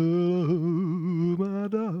 my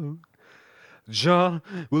dog. John,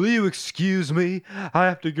 will you excuse me? I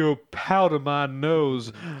have to go powder my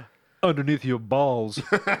nose underneath your balls.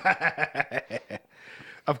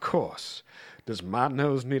 Of course. Does my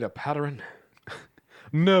nose need a powdering?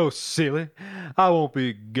 No, silly. I won't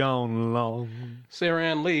be gone long. Sarah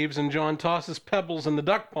Ann leaves, and John tosses pebbles in the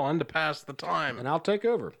duck pond to pass the time. And I'll take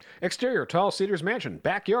over. Exterior, Tall Cedars Mansion.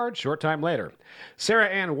 Backyard, short time later. Sarah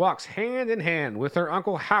Ann walks hand in hand with her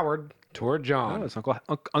Uncle Howard toward John. Oh, it's Uncle Howard.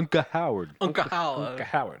 Uncle Howard. Uncle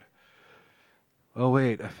Howard. Oh,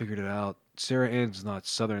 wait, I figured it out. Sarah Ann's not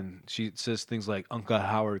Southern. She says things like Uncle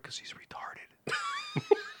Howard because he's retarded.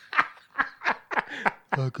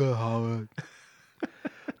 Uncle Howard.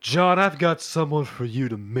 John, I've got someone for you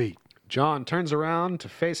to meet. John turns around to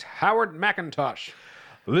face Howard McIntosh.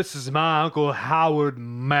 This is my Uncle Howard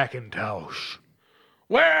McIntosh.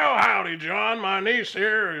 Well, howdy, John. My niece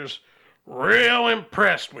here is real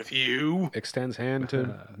impressed with you. Extends hand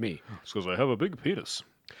to me. It's because I have a big penis.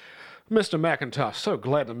 Mr. McIntosh, so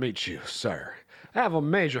glad to meet you, sir. I have a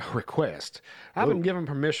major request. I've been given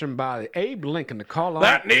permission by Abe Lincoln to call on...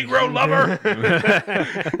 That Negro lover!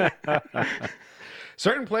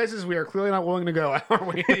 Certain places we are clearly not willing to go, aren't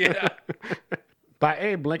we? Yeah. By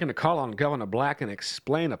Abe Lincoln to call on Governor Black and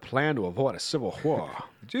explain a plan to avoid a civil war.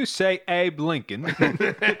 Did you say Abe Lincoln?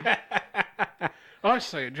 I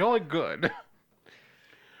say, jolly good.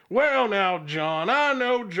 Well, now, John, I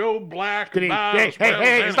know Joe Black Did he, about hey, as well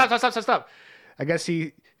hey, as stop. I guess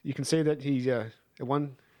you can say that he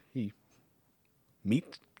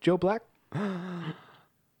meet Joe Black? Oh,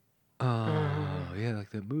 yeah, like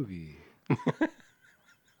that movie.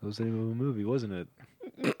 That was the name of a movie, wasn't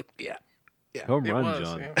it? Yeah. Home It run, was,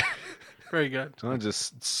 John. yeah. Very good. John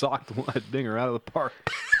just socked that dinger out of the park.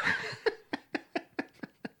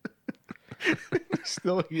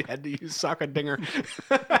 Still, you had to use soccer dinger.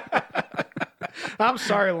 I'm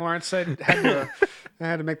sorry, Lawrence. I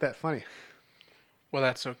had to make that funny. Well,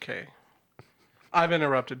 that's okay. I've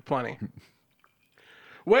interrupted plenty.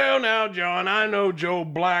 Well, now, John, I know Joe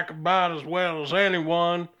Black about as well as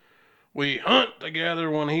anyone. We hunt together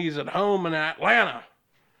when he's at home in Atlanta.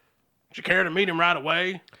 Would you care to meet him right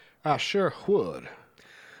away? I sure would.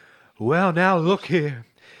 Well, now look here.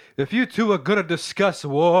 If you two are gonna discuss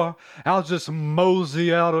war, I'll just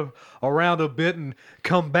mosey out around a bit and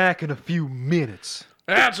come back in a few minutes.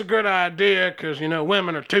 That's a good idea, because,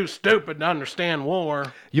 women are too stupid to understand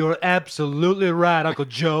war. You're absolutely right, Uncle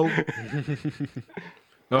Joe.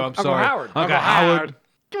 Oh, I'm Uncle sorry. Howard. Uncle Howard.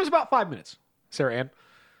 Give us about 5 minutes, Sarah Ann.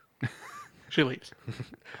 She leaves.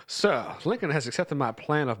 Sir, Lincoln has accepted my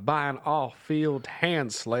plan of buying all field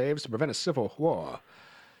hand slaves to prevent a civil war.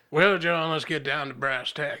 Well, John, let's get down to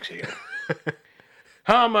brass tacks here.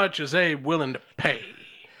 How much is Abe willing to pay?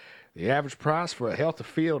 The average price for a healthy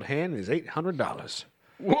field hand is $800.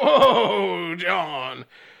 Whoa, John.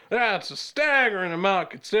 That's a staggering amount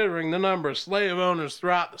considering the number of slave owners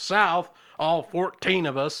throughout the South, all 14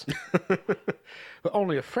 of us. But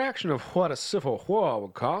only a fraction of what a civil war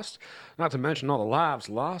would cost, not to mention all the lives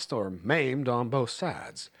lost or maimed on both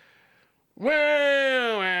sides.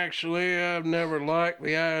 Well, actually, I've never liked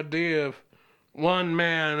the idea of one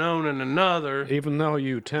man owning another. Even though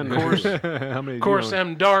you tend course. to... How many? Of course,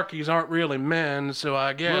 them darkies aren't really men, so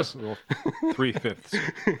I guess... Well,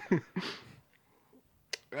 3/5.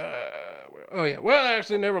 Oh, yeah. Well, I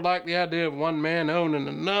actually never liked the idea of one man owning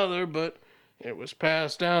another, but it was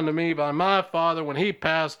passed down to me by my father when he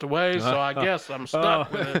passed away, so I guess I'm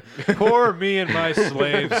stuck with it. Poor me and my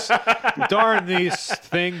slaves. Darn these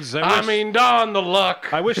things. I mean, darn the luck.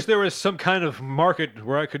 I wish there was some kind of market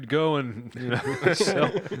where I could go and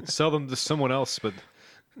sell them to someone else, but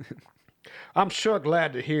I'm sure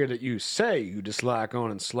glad to hear that you say you dislike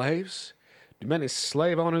owning slaves. Do many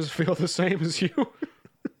slave owners feel the same as you?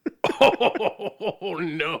 Oh,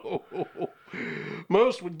 no.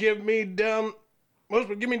 Most would give me down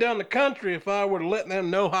the country if I were to let them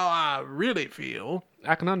know how I really feel.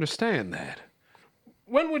 I can understand that.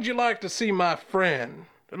 when would you like to see my friend,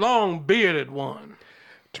 the long-bearded one?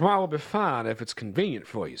 Tomorrow will be fine if it's convenient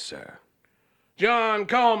for you, sir. John,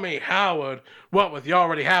 call me Howard. What with you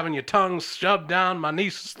already having your tongue shoved down my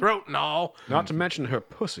niece's throat and all. Not to mention her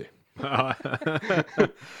pussy. I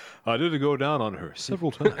did go down on her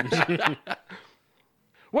several times.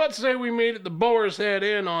 What say we meet at the Boar's Head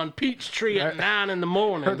Inn on Peachtree at 9 in the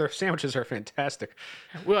morning? Their sandwiches are fantastic.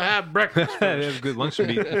 We'll have breakfast They first. have good lunch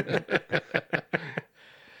meat.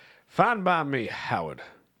 Fine by me, Howard.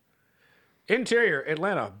 Interior,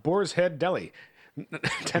 Atlanta, Boar's Head Deli.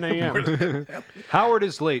 10 a.m. Howard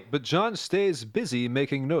is late, but John stays busy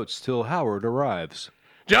making notes till Howard arrives.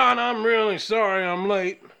 John, I'm really sorry I'm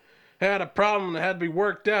late. Had a problem that had to be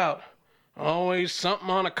worked out. Always something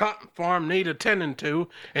on a cotton farm need attending to.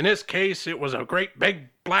 In this case, it was a great big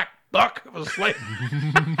black buck of a slave.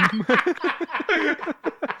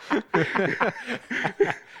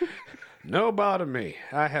 No bother me.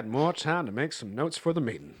 I had more time to make some notes for the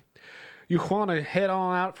meeting. You want to head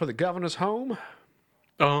on out for the governor's home?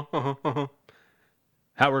 Howard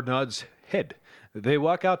nods head. They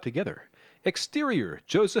walk out together. Exterior,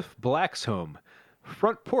 Joseph Black's home.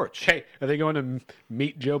 Front porch. Hey, are they going to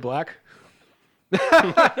meet Joe Black?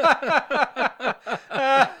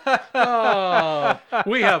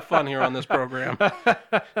 We have fun here on this program. That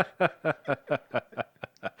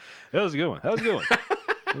was a good one. That was a good one. That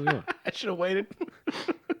was a good one. I should have waited.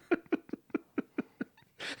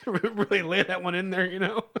 Really lay that one in there, you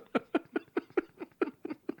know?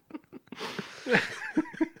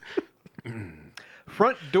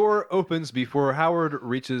 Front door opens before Howard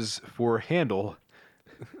reaches for handle,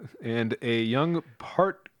 and a young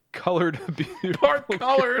part-colored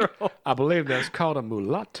Part-colored. I believe that's called a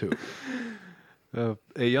mulatto.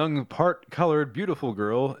 a young part-colored beautiful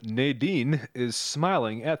girl, Nadine, is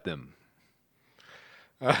smiling at them.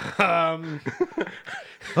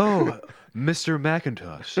 Oh, Mr.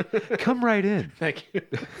 McIntosh, come right in. Thank you.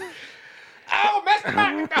 Oh,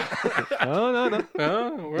 Mr. McIntosh!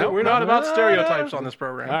 Oh, no. We're not about stereotypes on this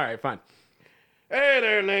program. All right, fine. Hey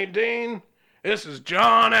there, Nadine. This is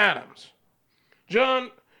John Adams.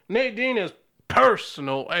 John, Nadine is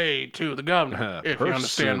personal aid to the governor, if you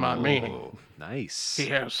understand my meaning. Oh, nice. He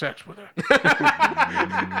has sex with her.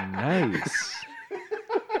 Nice.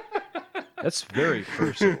 That's very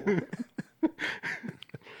personal.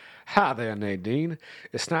 Hi there, Nadine.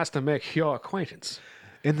 It's nice to make your acquaintance.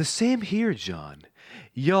 And the same here, John.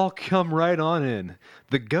 Y'all come right on in.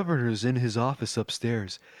 The governor's in his office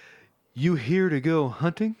upstairs. You here to go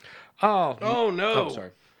hunting? Oh, Oh, no. oh,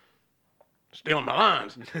 sorry. Stealing my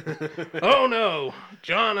lines. Oh, no.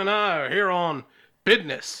 John and I are here on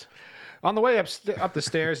business. On the way up the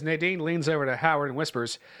stairs, Nadine leans over to Howard and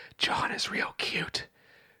whispers, "John is real cute.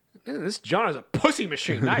 This John is a pussy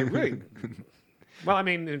machine. I really..." Well, I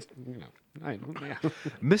mean, it's, you know, yeah.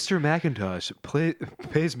 Mr. McIntosh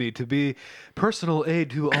pays me to be personal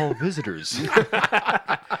aid to all visitors.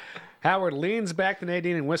 Howard leans back to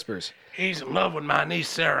Nadine and whispers, He's in love with my niece,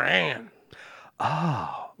 Sarah Ann.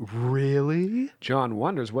 Really? John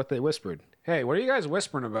wonders what they whispered. Hey, what are you guys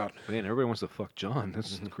whispering about? Man, everybody wants to fuck John.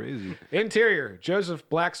 This is crazy. Interior, Joseph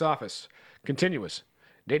Black's office. Continuous.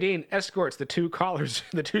 Nadine escorts the two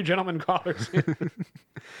gentlemen callers.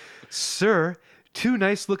 Sir, two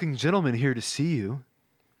nice-looking gentlemen here to see you.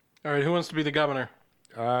 All right, who wants to be the governor?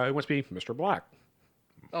 It must be Mr. Black.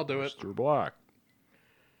 I'll do it. Mr. Black.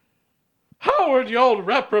 Howard, you old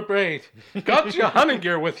reprobate. Got your hunting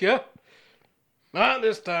gear with you? Not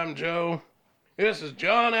this time, Joe. This is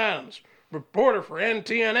John Adams, reporter for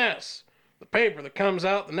NTNS, the paper that comes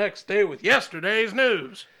out the next day with yesterday's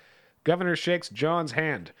news. Governor shakes John's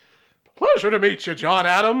hand. Pleasure to meet you, John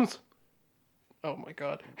Adams. Oh, my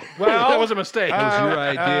God. Well, that was a mistake. That was your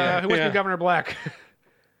idea. Who must Yeah. be Governor Black?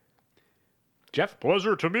 Jeff?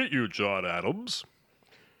 Pleasure to meet you, John Adams.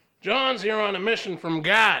 John's here on a mission from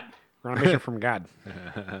God. We're on a mission from God.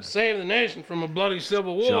 Save the nation from a bloody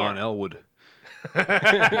civil war. John Elwood.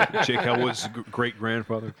 Jake Elwood's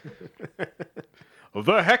great-grandfather.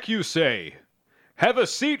 The heck you say? Have a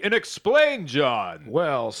seat and explain, John.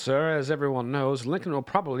 Well, sir, as everyone knows, Lincoln will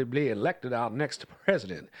probably be elected our next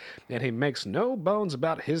president, and he makes no bones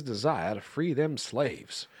about his desire to free them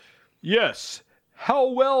slaves. Yes, how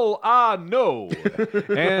well I know.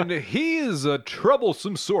 And he is a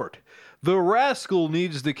troublesome sort. The rascal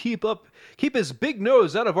needs to keep his big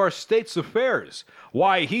nose out of our state's affairs.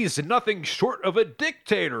 Why, he's nothing short of a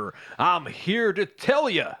dictator. I'm here to tell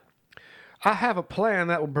you. I have a plan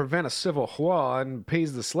that will prevent a civil war and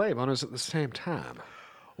appease the slave owners at the same time.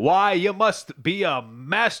 Why, you must be a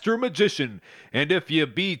master magician. And if you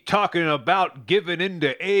be talking about giving in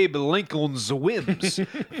to Abe Lincoln's whims,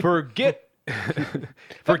 forget about it.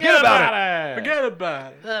 Forget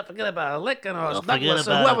about it. Forget about it. Lincoln or Forget Douglas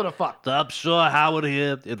or about whoever it. the fuck. I'm sure Howard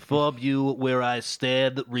here informed you where I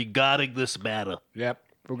stand regarding this matter. Yep,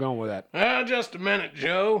 we're going with that. Just a minute,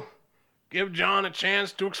 Joe. Give John a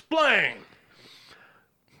chance to explain.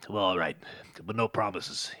 Well, all right, but no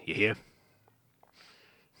promises. You hear?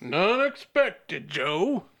 None expected,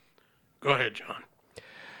 Joe. Go ahead, John.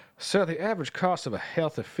 So the average cost of a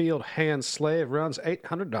healthy field hand slave runs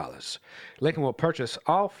 $800. Lincoln will purchase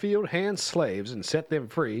all field hand slaves and set them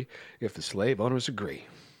free if the slave owners agree.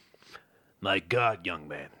 My God, young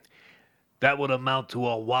man, that would amount to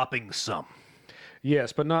a whopping sum.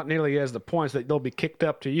 Yes, but not nearly as the points that they'll be kicked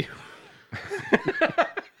up to you.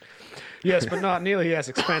 Yes, but not nearly as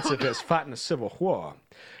expensive as fighting a civil war.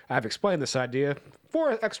 I've explained this idea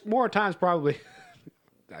more times probably.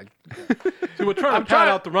 See, we're trying to pad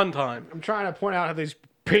out the runtime. I'm trying to point out how he's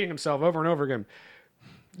repeating himself over and over again.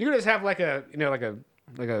 You could just have like a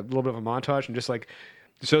little bit of a montage and just like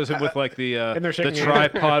Shows him with like the they're shaking their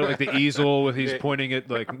tripod, like the easel, with he's pointing it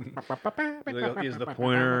like he's the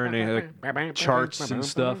pointer, and he had like charts and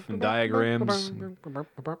stuff and diagrams.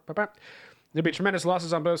 There'll be tremendous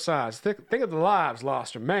losses on both sides. Think of the lives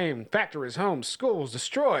lost or maimed, factories, homes, schools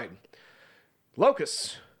destroyed,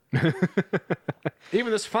 locusts.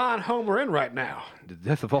 Even this fine home we're in right now. The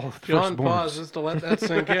death of all the John firstborns. pauses to let that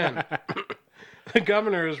sink in. The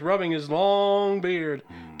governor is rubbing his long beard,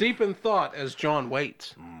 deep in thought as John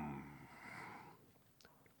waits.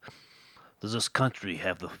 Does this country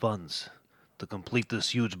have the funds to complete this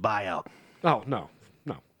huge buyout? Oh, no.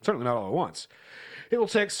 Certainly not all at once. It will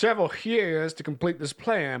take several years to complete this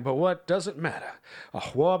plan, but what does it matter? A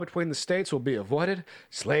war between the states will be avoided.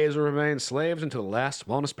 Slaves will remain slaves until the last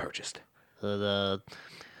one is purchased.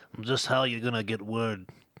 Just how you gonna get word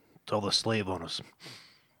to all the slave owners?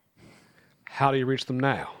 How do you reach them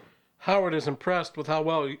now? Howard is impressed with how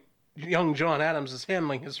well young John Adams is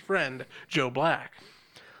handling his friend, Joe Black.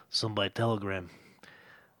 Some by telegram.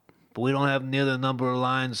 But we don't have near the number of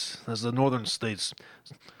lines as the northern states,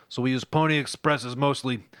 so we use Pony Expresses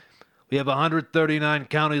mostly. We have 139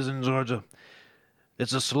 counties in Georgia.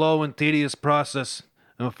 It's a slow and tedious process,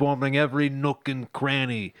 informing every nook and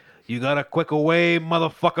cranny. You got a quick away,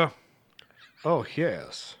 motherfucker? Oh,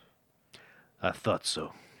 yes. I thought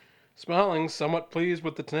so. Smiling, somewhat pleased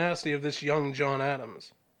with the tenacity of this young John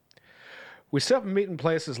Adams. We set up meeting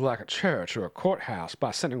places like a church or a courthouse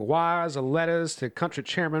by sending wires or letters to country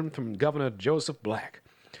chairmen from Governor Joseph Black.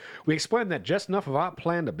 We explain that just enough of our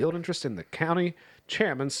plan to build interest in the county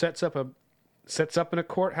chairman sets up in a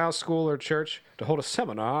courthouse, school, or church to hold a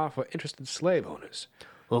seminar for interested slave owners.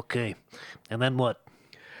 Okay, and then what?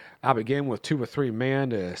 I begin with 2 or 3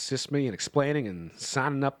 men to assist me in explaining and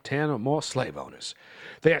signing up 10 or more slave owners.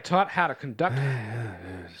 They are taught how to conduct...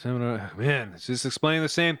 Man, it's just explaining the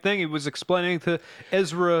same thing he was explaining to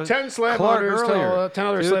Ezra 10 slave Clark owners earlier. tell 10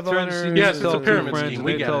 other Two slave friends, owners. you Yes, tell it's a pyramid two friends, scheme. and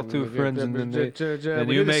We they get tell it. 2 friends, and then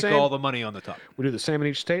We you do the make same- all the money on the top. We do the same in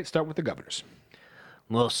each state. Start with the governors.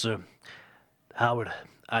 Well, sir, Howard,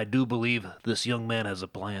 I do believe this young man has a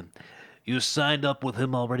plan. You signed up with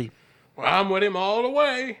him already? Well, I'm with him all the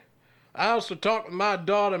way. I also talked with my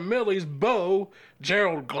daughter Millie's beau,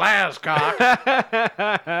 Gerald Glasscock,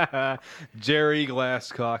 Jerry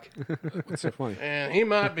Glasscock. What's so funny? and he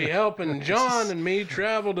might be helping John and me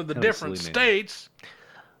travel to the different silly name. states.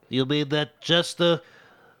 You mean that Chester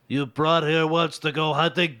you brought here wants to go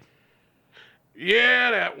hunting?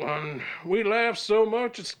 Yeah, that one. We laughed so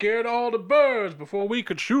much it scared all the birds before we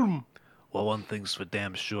could shoot 'em. Well, one thing's for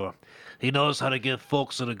damn sure. He knows how to get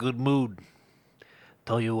folks in a good mood.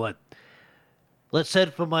 Tell you what, let's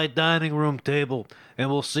head for my dining room table, and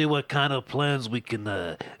we'll see what kind of plans we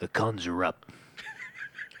can conjure up.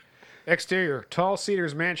 Exterior, tall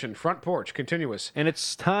cedars mansion, front porch, continuous. And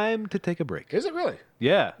it's time to take a break. Is it really?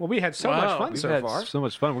 Yeah. Well, we had so Wow. much fun We've so had far. so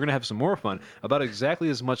much fun. We're going to have some more fun. About exactly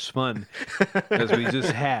as much fun as we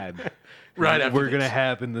just had. Right after We're going to this.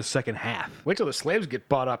 have in the second half. Wait till the slaves get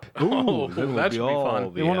bought up. Oh, Then we'll that should be all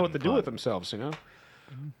fun. They won't know what to having do fun. with themselves, you know?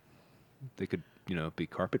 They could, be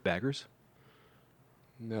carpetbaggers.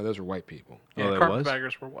 No, those are white people. Yeah, Oh, there was?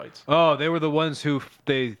 carpetbaggers were whites. Oh, they were the ones who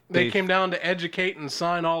they They came down to educate and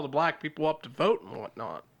sign all the black people up to vote and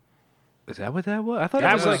whatnot. Is that what that was? I thought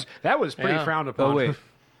That it was was like. that was pretty Yeah. frowned upon. Oh wait,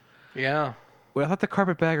 Yeah, well I thought the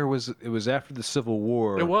carpetbagger was after the Civil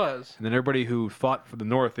War. it was. And then everybody who fought for the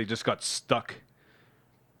North, they just got stuck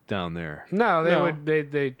down there. No, No.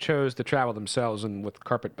 they chose to travel themselves and with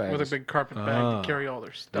carpet bags. With a big carpet bag to carry all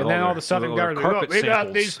their stuff. and then all the Southern guards, look, we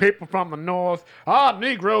got these people from the North. Our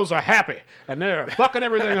Negroes are happy, and they're fucking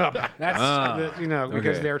everything up. That's because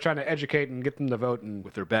okay. they were trying to educate and get them to vote. And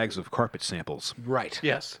With their bags of carpet samples. right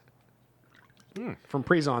Yes. from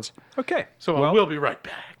Présence. Okay. So well, we'll be right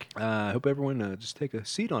back. I hope everyone just take a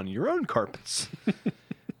seat on your own carpets.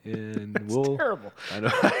 And we'll. Terrible. I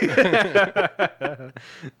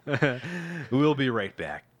know. We'll be right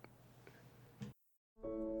back.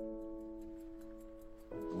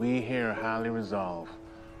 We here highly resolve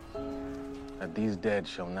that these dead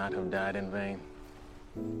shall not have died in vain,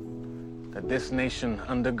 that this nation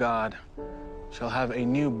under God shall have a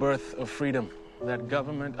new birth of freedom, that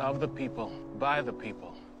government of the people, by the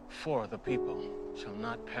people, for the people, shall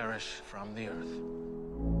not perish from the earth.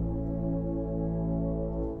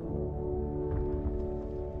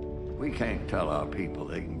 We can't tell our people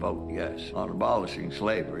they can vote yes on abolishing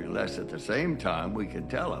slavery unless at the same time we can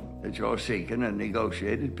tell them that you're seeking a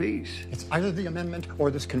negotiated peace. It's either the amendment or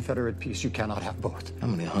this Confederate peace. You cannot have both. How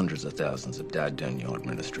many hundreds of thousands have died during your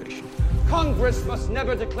administration? Congress must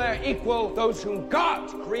never declare equal those whom God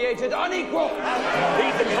created unequal.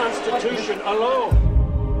 Leave the Constitution alone.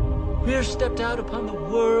 We're stepped out upon the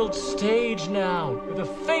world stage now, with the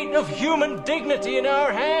fate of human dignity in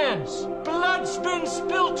our hands. Blood's been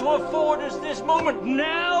spilled to afford us this moment.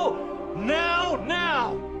 Now!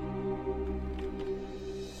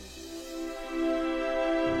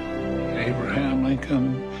 Abraham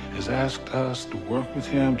Lincoln has asked us to work with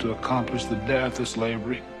him to accomplish the death of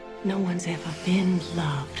slavery. No one's ever been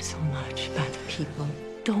loved so much by the people.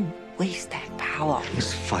 Don't waste that power.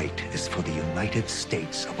 This fight is for the United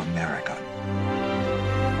States of America.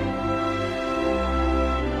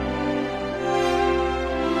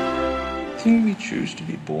 Didn't we choose to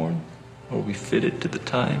be born, or are we fitted to the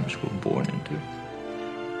times we're born into?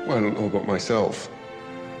 Well, I don't know about myself.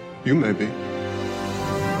 You may be.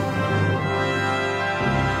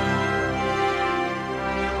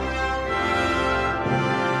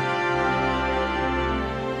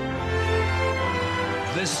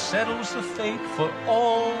 This settles the fate for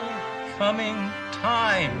all coming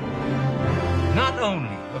time. Not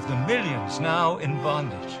only of the millions now in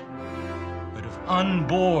bondage, but of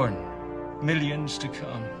unborn millions to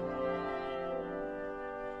come.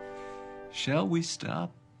 Shall we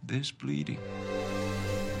stop this bleeding?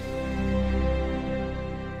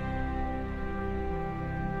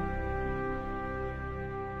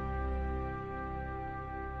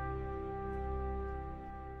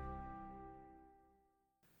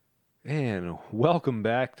 And welcome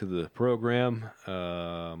back to the program.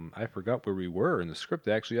 I forgot where we were in the script,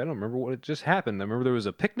 actually. I don't remember what it just happened. I remember there was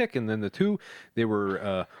a picnic, and then the two, they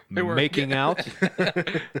were making out.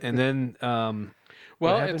 And then...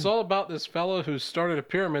 well, it's all about this fellow who started a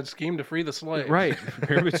pyramid scheme to free the slaves. Right.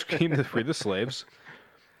 Pyramid scheme to free the slaves.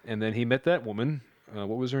 And then he met that woman. What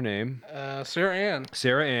was her name? Sarah Ann.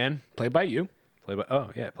 Sarah Ann. Played by you.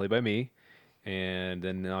 Played by me. And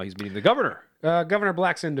then now he's meeting the governor. Governor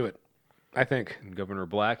Black's into it, I think. And Governor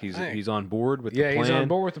Black, he's on board with the plan. Yeah, he's on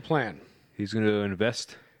board with the plan. He's going to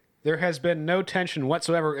invest. There has been no tension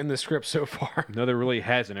whatsoever in the script so far. No, there really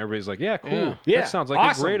hasn't. Everybody's like, yeah, cool. Yeah. That sounds like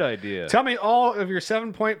awesome. a great idea. Tell me all of your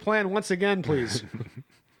 7-point plan once again, please.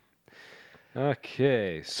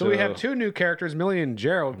 Okay. So we have two new characters, Millie and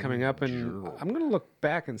Gerald, coming up, and I'm going to look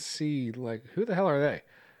back and see, like, who the hell are they?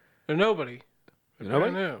 They're nobody. They're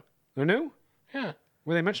nobody? New. They're new? Yeah.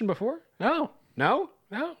 Were they mentioned before? No. No?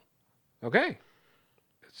 No. Okay.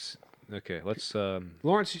 Okay, let's...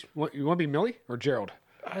 Lawrence, you want to be Millie or Gerald?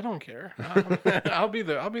 I don't care. I'll be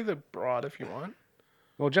the broad if you want.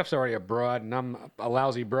 Well, Jeff's already a broad, and I'm a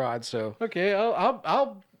lousy broad, so... Okay,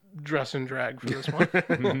 I'll dress and drag for this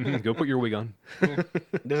one. Go put your wig on.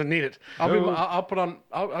 Doesn't need it.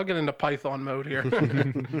 I'll get into Python mode here.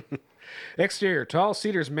 Exterior, tall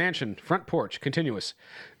cedars mansion, front porch, continuous.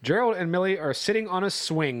 Gerald and Millie are sitting on a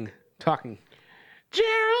swing, talking.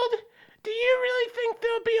 Gerald, do you really think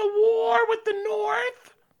there'll be a war with the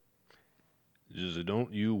North? Just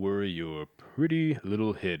don't you worry your pretty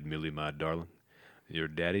little head, Millie, my darling. Your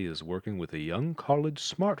daddy is working with a young college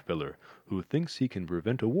smart feller who thinks he can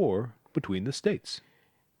prevent a war between the states.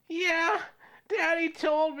 Yeah, Daddy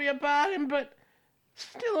told me about him, but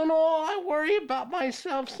still in all, I worry about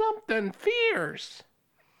myself something fierce.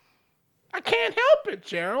 I can't help it,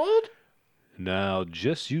 Gerald. Now,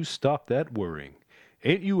 just you stop that worrying.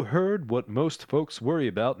 Ain't you heard what most folks worry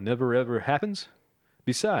about never ever happens?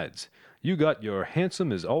 Besides, you got your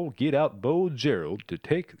handsome as all get out beau Gerald to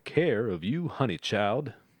take care of you, honey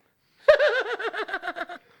child.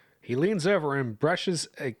 He leans over and brushes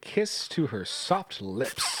a kiss to her soft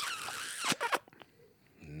lips.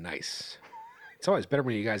 Nice. It's always better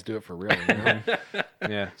when you guys do it for real. You know?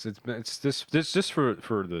 Yeah, it's just for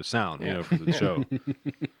the sound, you know, for the show.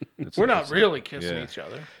 We're not really kissing each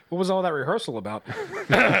other. What was all that rehearsal about?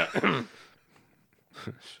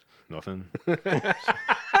 Nothing. Let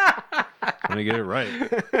me get it right.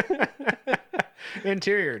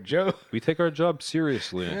 Interior, Joe. We take our job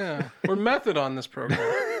seriously. Yeah, we're method on this program.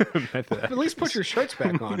 At least put your shirts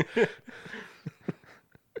back on.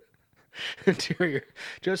 Interior,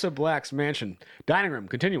 Joseph Black's mansion. Dining room,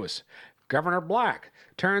 continuous. Governor Black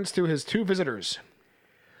turns to his two visitors.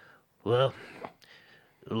 Well,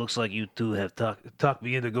 it looks like you two have talked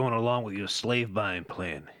me into going along with your slave buying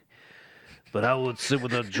plan. But I would sit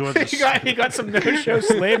with a Georgia... he got some no-show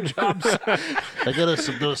slave jobs. I got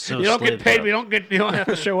some no-show You don't slave get paid, jobs. you don't have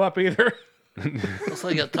to show up either. Looks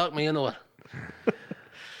like you talked me into it.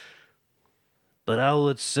 But I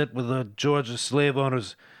would sit with the Georgia slave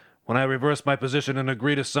owners when I reverse my position and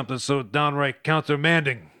agree to something so downright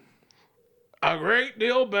countermanding. A great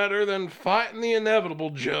deal better than fighting the inevitable,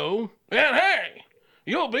 Joe. And hey,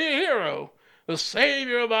 you'll be a hero, the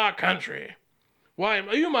savior of our country. Why,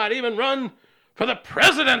 you might even run for the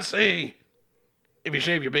presidency if you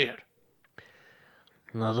shave your beard.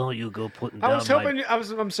 Now don't you go putting I down was hoping. my...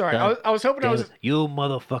 I'm sorry. I was hoping. I was. You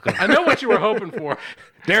motherfucker. I know what you were hoping for.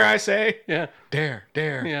 Dare I say? Yeah. Dare.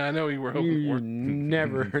 Yeah, I know you were hoping for.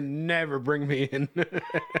 Never bring me in.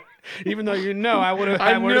 Even though you know I would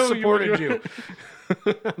have supported you.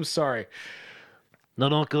 I'm sorry. No,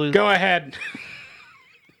 don't go. Go ahead.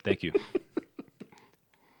 Thank you.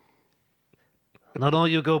 Now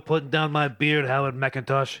don't you go putting down my beard, Howard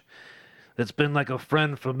McIntosh. It's been like a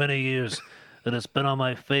friend for many years, and it's been on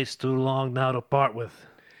my face too long now to part with.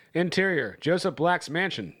 Interior, Joseph Black's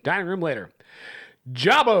mansion. Dining room later.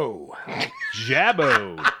 Jabbo.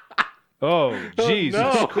 Oh,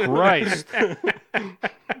 Jesus Christ.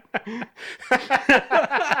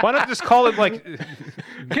 Why not just call it like...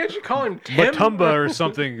 Can't you call him Tim? Matumba or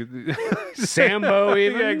something. Sambo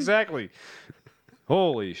even? Yeah, exactly.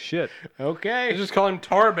 Holy shit. Okay. Just call him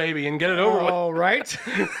Tar Baby and get it over with. All right.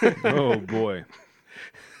 Oh, boy.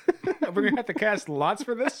 We're going to have to cast lots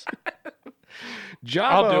for this? Jabbo.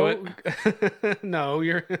 I'll do it. No,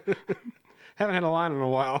 you're... Haven't had a line in a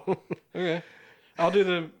while. Okay. I'll do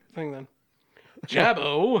the thing then.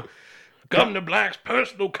 Jabbo, Governor Black's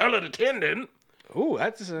personal colored attendant. Ooh,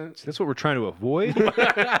 that's what we're trying to avoid?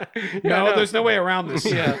 No, there's no way around this.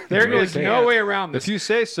 Yeah, there is no way around this. If you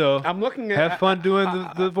say so. I'm looking at... Have fun doing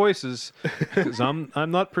the voices, because I'm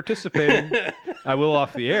not participating. I will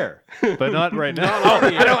off the air, but not right now.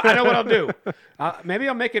 I know what I'll do. Maybe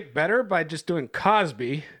I'll make it better by just doing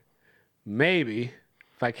Cosby. Maybe,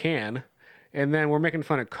 if I can. And then we're making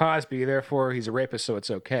fun of Cosby, therefore he's a rapist, so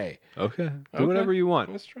it's okay. Okay. Do whatever you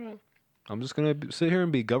want. Let's try it. I'm just going to sit here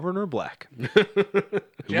and be Governor Black.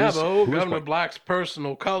 Jabbo, Governor Black's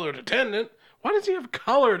personal colored attendant. Why does he have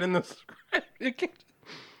colored in the script?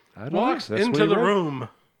 Walks into the room.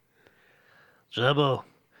 Jabbo,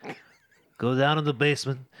 go down in the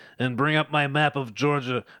basement and bring up my map of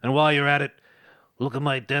Georgia. And while you're at it, look at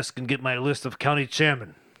my desk and get my list of county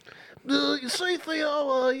chairmen. You see, Theo,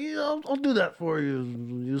 I'll do that for you.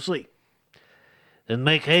 You see. And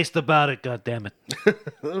make haste about it, goddammit.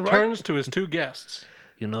 Turns to his two guests.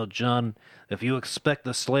 You know, John, if you expect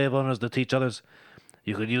the slave owners to teach others,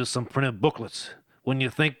 you could use some printed booklets. Wouldn't you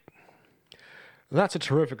think? That's a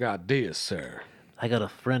terrific idea, sir. I got a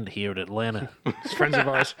friend here in Atlanta. It's friends of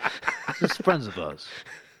ours. Just friends of ours.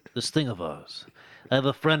 This thing of ours. I have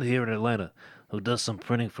a friend here in Atlanta who does some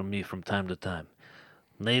printing for me from time to time.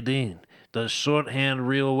 Nadine does shorthand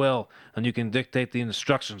real well, and you can dictate the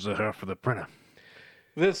instructions to her for the printer.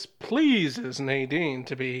 This pleases Nadine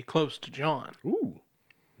to be close to John. Ooh.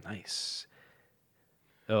 Nice.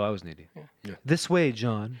 Oh, I was Nadine. Yeah. This way,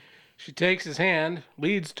 John. She takes his hand,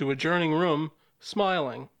 leads to adjourning room,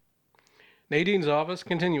 smiling. Nadine's office,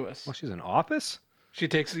 continuous. Well, she's in office? She's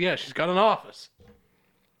got an office.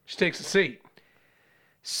 She takes a seat.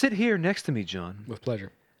 Sit here next to me, John. With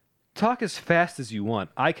pleasure. Talk as fast as you want.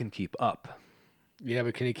 I can keep up. Yeah,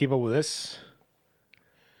 but can you keep up with this?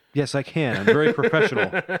 Yes, I can. I'm very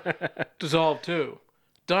professional. Dissolve 2.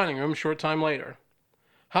 Dining room, short time later.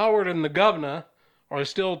 Howard and the governor are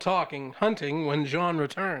still talking, hunting, when John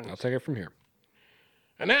returns. I'll take it from here.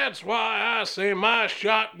 And that's why I say my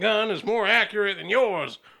shotgun is more accurate than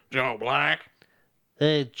yours, Joe Black.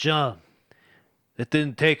 Hey, John. It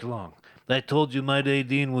didn't take long. I told you my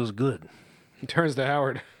Nadine was good. He turns to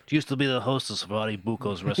Howard. She used to be the hostess of Artie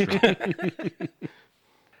Bucco's restaurant.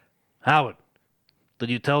 Howard, Did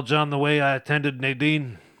you tell John the way I attended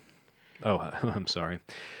Nadine? Oh, I'm sorry.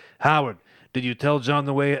 Howard, did you tell John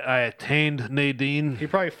the way I attained Nadine? He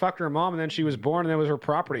probably fucked her mom, and then she was born, and that was her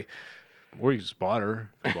property. Or he just bought her.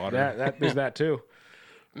 There's that too.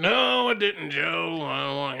 No, I didn't, Joe. I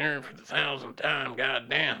don't want to hear it for the 1,000th time.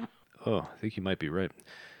 Goddamn. Oh, I think you might be right,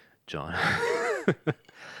 John.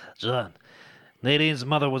 John, Nadine's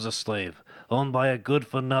mother was a slave, owned by a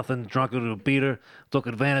good-for-nothing drunkard who beat her, took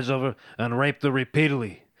advantage of her, and raped her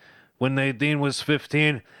repeatedly. When Nadine was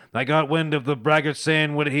 15, I got wind of the braggart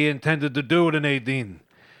saying what he intended to do to Nadine.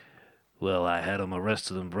 Well, I had him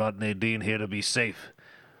arrested and brought Nadine here to be safe.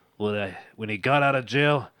 When he got out of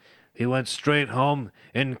jail, he went straight home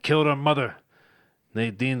and killed her mother.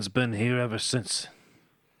 Nadine's been here ever since.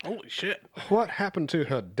 Holy shit. What happened to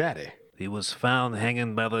her daddy? He was found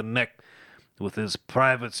hanging by the neck with his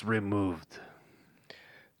privates removed.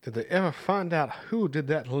 Did they ever find out who did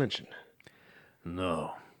that lynching?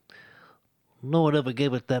 No. No one ever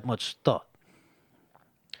gave it that much thought.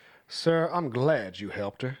 Sir, I'm glad you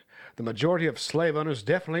helped her. The majority of slave owners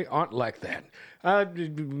definitely aren't like that. Well,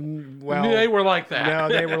 they were like that. No,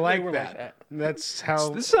 they were like were that. like that. That's how.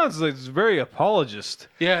 This sounds like it's very apologist.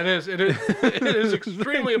 Yeah, it is. It is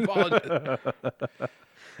extremely apologetic.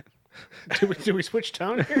 Do we switch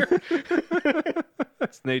tone here?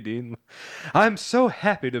 That's Nadine. I'm so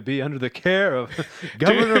happy to be under the care of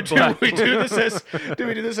Governor Black. Do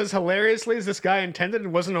we do this as hilariously as this guy intended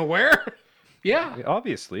and wasn't aware? Yeah.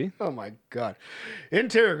 Obviously. Oh, my God.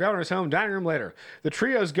 Interior governor's home, dining room later. The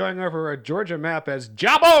trio's going over a Georgia map as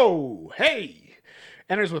Jabbo! Hey!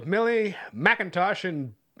 Enters with Millie,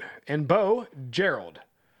 McIntosh, and Bo Gerald.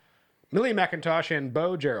 Millie McIntosh and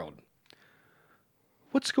Bo Gerald.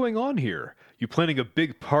 What's going on here? You planning a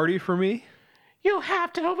big party for me? You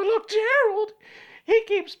have to overlook Gerald. He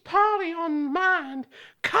keeps Polly on mind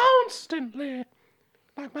constantly.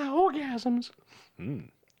 Like my orgasms.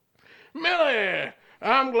 Millie,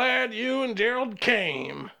 I'm glad you and Gerald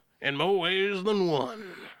came. In more ways than one.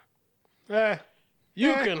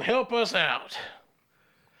 You can help us out.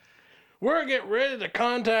 We're getting ready to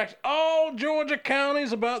contact all Georgia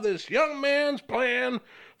counties about this young man's plan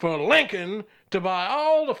for Lincoln to buy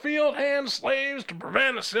all the field hand slaves to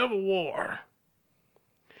prevent a civil war.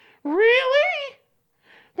 Really?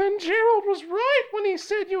 Then Gerald was right when he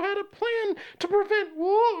said you had a plan to prevent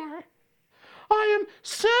war. I am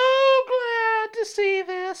so glad to see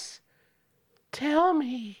this. Tell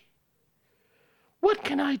me, what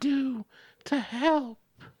can I do to help?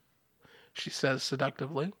 She says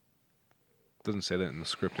seductively. Doesn't say that in the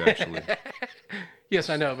script, actually. Yes,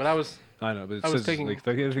 I know, but I know, but it I was says taking like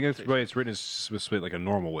the way it's written is supposed to be like a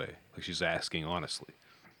normal way, like she's asking honestly.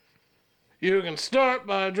 You can start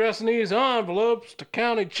by addressing these envelopes to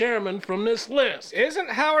county chairman from this list.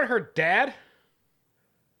 Isn't Howard her dad?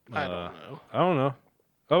 I don't know. I don't know.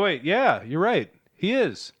 Oh wait, yeah, you're right. He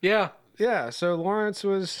is. Yeah. Yeah, so Lawrence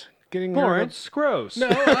was getting Lawrence, gross. No,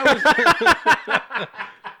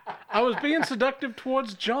 I was being seductive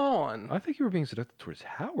towards John. I think you were being seductive towards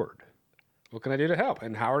Howard. What can I do to help?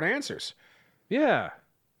 And Howard answers. Yeah.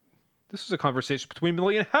 This is a conversation between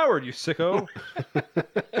Millie and Howard, you sicko.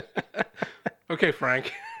 Okay,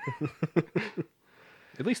 Frank.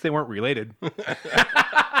 At least they weren't related.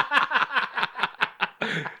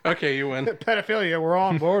 Okay, you win. Pedophilia, we're all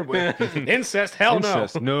on board with. Incest, hell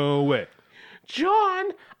Incest, no way.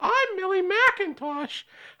 John, I'm Millie McIntosh,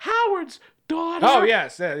 Howard's daughter. Oh,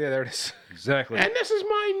 yes. Yeah, there it is. Exactly. And this is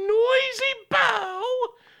my noisy beau,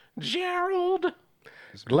 Gerald.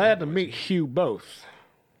 Glad to meet you both.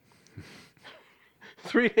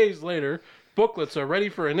 3 days later, booklets are ready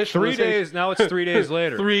for initialization. 3 days. Now it's 3 days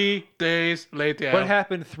later. 3 days later. What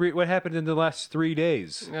happened? What happened in the last 3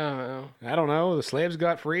 days? I don't know. The slaves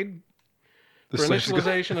got freed. For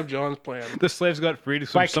initialization of John's plan. The slaves got freed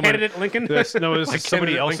by candidate Lincoln. No, it was Like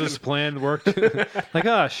somebody candidate else's plan worked. Like,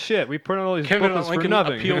 oh shit, we put on all these Candidate booklets for Lincoln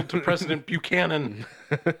nothing. appealed to President Buchanan.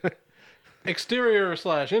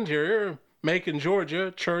 Exterior/interior, Macon,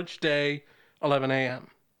 Georgia, church day, 11 a.m.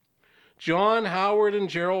 John, Howard, and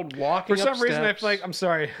Gerald walking For some up reason, I steps. feel like, I'm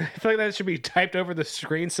sorry, I feel like that should be typed over the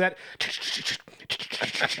screen set.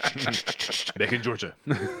 Macon, Georgia.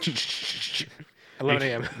 11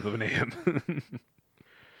 a.m. 11 a.m.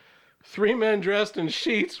 3 men dressed in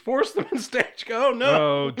sheets force them in stage. Oh, no.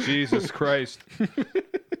 Oh, Jesus Christ.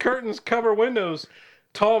 Curtains cover windows.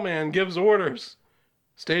 Tall man gives orders.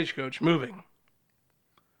 Stagecoach moving.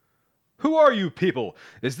 Who are you people?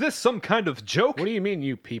 Is this some kind of joke? What do you mean,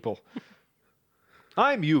 you people?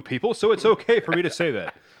 I'm you people, so it's okay for me to say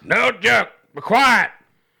that. No joke. Be quiet.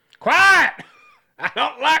 Quiet. I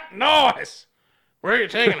don't like noise. Where are you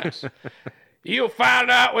taking us? You'll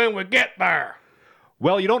find out when we get there.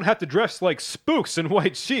 Well, you don't have to dress like spooks in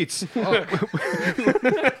white sheets. No,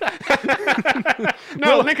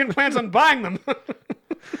 Lincoln plans on buying them.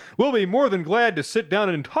 We'll be more than glad to sit down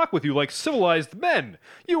and talk with you like civilized men.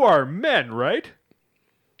 You are men, right?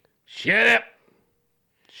 Shut up.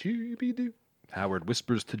 Shooby-doo. Howard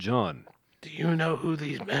whispers to John. Do you know who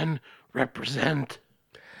these men represent?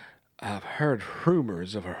 I've heard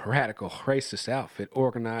rumors of a radical racist outfit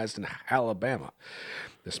organized in Alabama.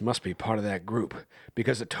 This must be part of that group,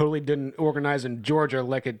 because it totally didn't organize in Georgia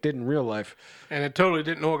like it did in real life. And it totally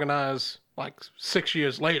didn't organize like 6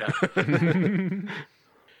 years later.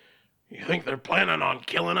 You think they're planning on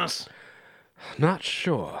killing us? Not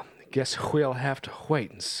sure. Guess we'll have to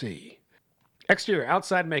wait and see. Exterior,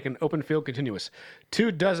 outside Macon, open field continuous.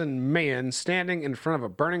 24 men standing in front of a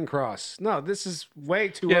burning cross. No, this is way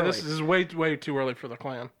too early. Yeah, this is way too early for the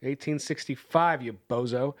Klan. 1865, you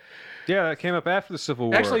bozo. Yeah, that came up after the Civil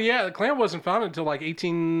War. Actually, yeah, the Klan wasn't founded until like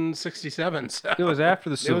 1867. So. It was after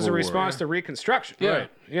the Civil War. It was a response to Reconstruction. Yeah. Right.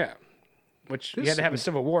 Yeah. Which you had to have a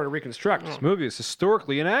Civil War to reconstruct. This movie is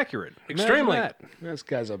historically inaccurate. Extremely. This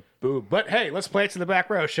guy's a boob. But hey, let's play it to the back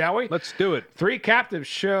row, shall we? Let's do it. 3 captives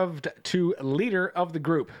shoved to leader of the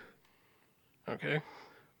group. Okay.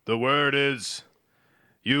 The word is,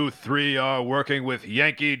 you 3 are working with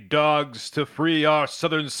Yankee dogs to free our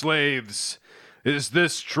southern slaves. Is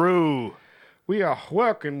this true? We are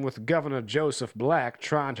working with Governor Joseph Black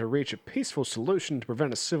trying to reach a peaceful solution to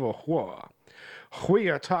prevent a civil war. We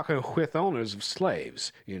are talking with owners of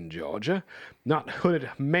slaves in Georgia, not hooded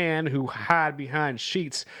men who hide behind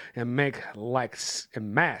sheets and make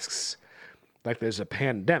masks like there's a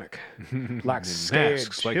pandemic, like scared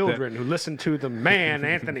masks like children who listen to the man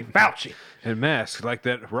Anthony Fauci. And masks like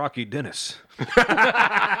that Rocky Dennis.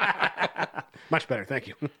 Much better, thank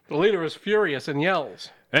you. The leader is furious and yells.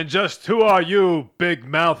 And just who are you, big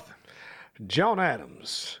mouth? John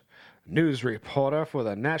Adams, news reporter for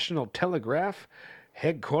the National Telegraph,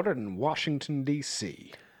 headquartered in Washington,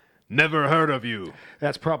 D.C. Never heard of you.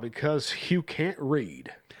 That's probably because you can't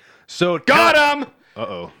read. So got him!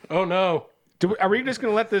 Uh-oh. Oh, no. Are we just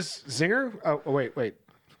going to let this zinger? Oh, wait.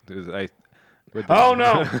 Oh,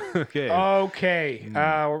 no. Okay. Okay.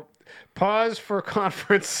 Pause for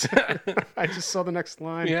conference. I just saw the next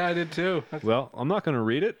line. Yeah, I did too. Well, I'm not going to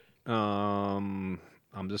read it. I'm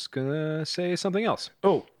just going to say something else.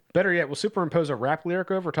 Oh, better yet, we'll superimpose a rap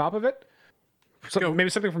lyric over top of it. Maybe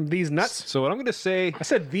something from These Nuts. So what I'm going to say... I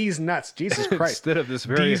said These Nuts. Jesus Christ. Instead of this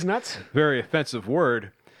These Nuts? very offensive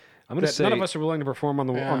word, I'm going to say... None of us are willing to perform on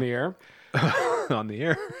the air. On the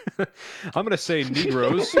air. I'm going to say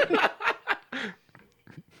Negroes. I'm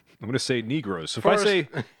going to say Negroes. So if I say...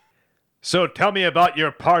 So tell me about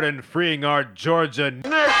your part in freeing our Georgia...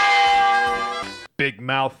 Big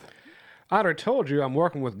mouth. I'd already told you I'm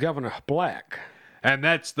working with Governor Black. And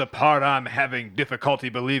that's the part I'm having difficulty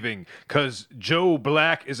believing, because Joe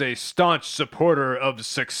Black is a staunch supporter of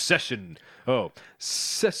secession. Oh,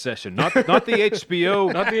 secession. Not the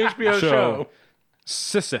HBO... Not the HBO show.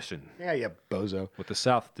 Secession. Yeah, you bozo. What the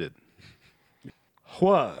South did.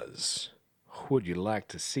 Would you like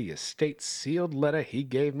to see a state-sealed letter he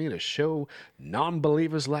gave me to show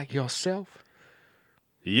non-believers like yourself?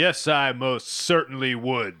 Yes, I most certainly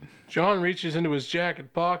would. John reaches into his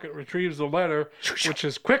jacket pocket, retrieves the letter, which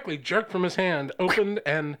is quickly jerked from his hand, opened,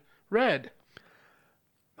 and read.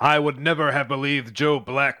 I would never have believed Joe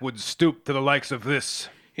Black would stoop to the likes of this.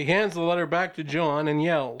 He hands the letter back to John and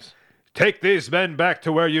yells. Take these men back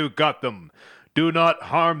to where you got them. Do not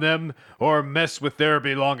harm them or mess with their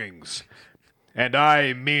belongings. And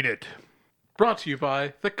I mean it. Brought to you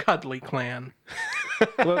by the Cuddly Clan.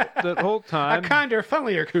 Well, the whole time... A kinder,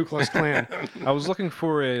 funnier Ku Klux Klan. I was looking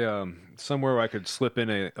for a somewhere where I could slip in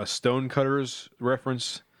a Stonecutters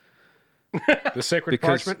reference. The Sacred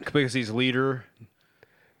Parchment? Because he's leader.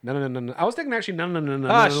 No. I was thinking actually, no.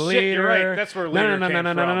 Ah, leader. shit, you're right. That's where leader came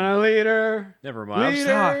from. No, leader. Never mind.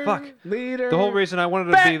 Leader. Fuck. Leader. The whole reason I wanted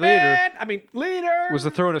to be leader was to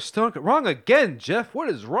throw in a stone. Wrong again, Jeff. What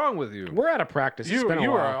is wrong with you? We're out of practice. You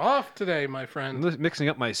are off today, my friend. I'm mixing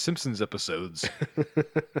up my Simpsons episodes.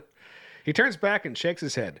 He turns back and shakes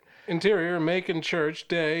his head. Interior, Macon Church,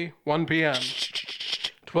 day, 1 p.m.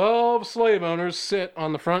 12 slave owners sit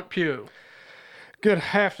on the front pew. Good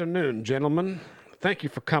afternoon, gentlemen. Thank you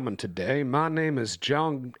for coming today. My name is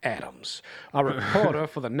John Adams, a reporter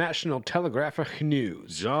for the National Telegraph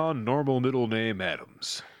News. John, normal middle name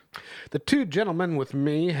Adams. The 2 gentlemen with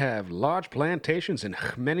me have large plantations and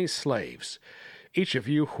many slaves. Each of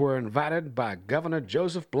you were invited by Governor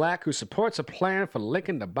Joseph Black, who supports a plan for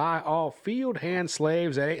Lincoln to buy all field hand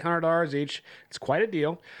slaves at $800 each. It's quite a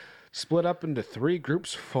deal. split up into 3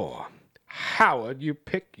 groups of 4. Howard, you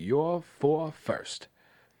pick your 4 first.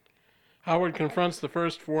 Howard confronts the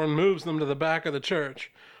first 4 and moves them to the back of the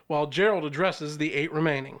church, while Gerald addresses the 8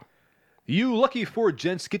 remaining. You lucky 4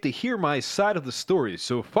 gents get to hear my side of the story,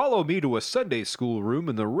 so follow me to a Sunday school room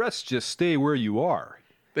and the rest just stay where you are.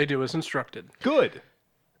 They do as instructed. Good.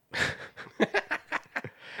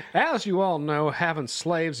 As you all know, having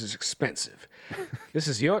slaves is expensive. This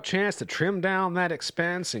is your chance to trim down that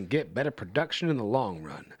expense and get better production in the long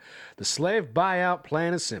run. The slave buyout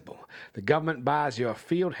plan is simple. The government buys your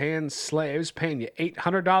field hand slaves, paying you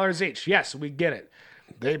 $800 each. Yes, we get it.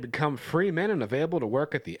 They become free men and available to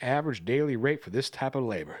work at the average daily rate for this type of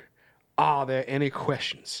labor. Are there any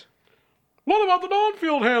questions? What about the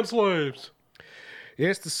non-field hand slaves?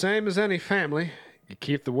 It's the same as any family. You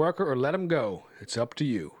keep the worker or let him go. It's up to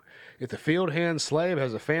you. If the field hand slave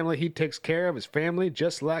has a family, he takes care of his family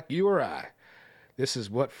just like you or I. This is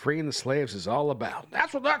what freeing the slaves is all about.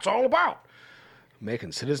 That's what that's all about.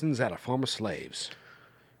 Making citizens out of former slaves.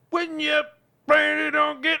 When you planning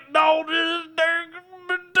on getting all this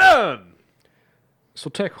done? This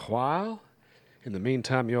will take a while. In the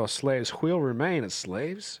meantime, your slaves will remain as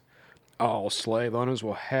slaves. All slave owners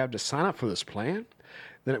will have to sign up for this plan.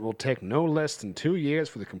 Then it will take no less than 2 years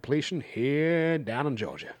for the completion here down in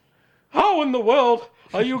Georgia. How in the world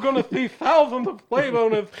are you going to see thousands of slave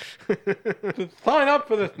owners to sign up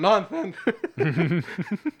for this nonsense?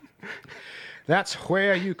 That's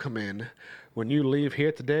where you come in. When you leave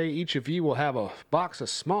here today, each of you will have a box of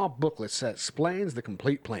small booklets that explains the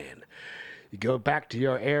complete plan. You go back to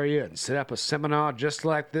your area and set up a seminar just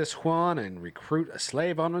like this one and recruit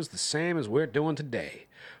slave owners the same as we're doing today.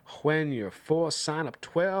 When your 4 sign up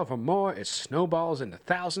 12 or more, it snowballs into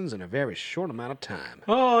thousands in a very short amount of time.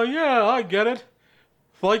 Oh, yeah, I get it.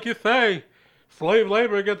 It's like you say, slave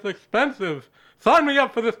labor gets expensive. Sign me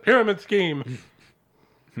up for this pyramid scheme.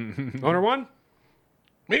 Owner 1?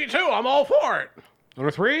 Me too, I'm all for it.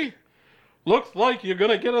 Owner 3? Looks like you're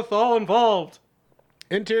going to get us all involved.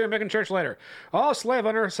 Interior Macon Church later. All slave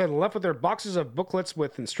owners had left with their boxes of booklets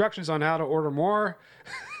with instructions on how to order more.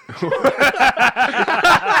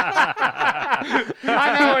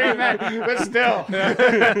 I know what he meant, but still.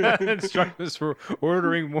 Instructions for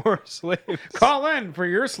ordering more slaves. Call in for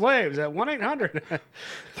your slaves at 1-800.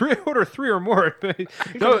 Order 3 or more.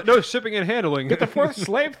 No shipping and handling. Get the 4th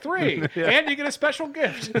slave 3, yeah. And you get a special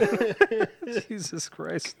gift. Jesus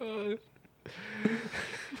Christ.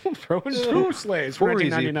 Throw in 2 slaves for 4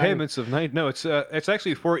 easy $19.99. payments of No, it's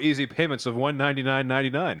actually 4 easy payments of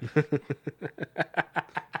 $199.99.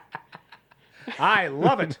 I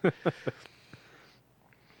love it.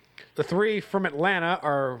 The 3 from Atlanta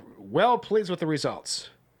are well pleased with the results.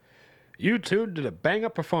 You 2 did a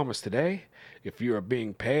bang-up performance today. If you are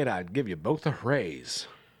being paid, I'd give you both a raise.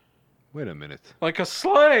 Wait a minute. Like a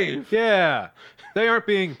slave? Yeah. They aren't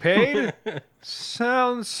being paid?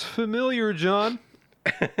 Sounds familiar, John.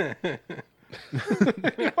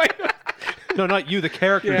 No, not you, the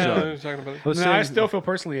character, yeah, John. I was talking about it. No, I still feel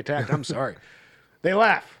personally attacked. I'm sorry. They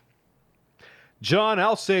laugh. John,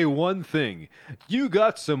 I'll say one thing. You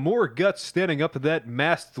got some more guts standing up to that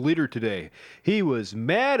masked leader today. He was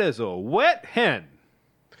mad as a wet hen.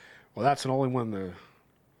 Well, that's the only one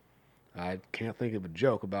I can't think of a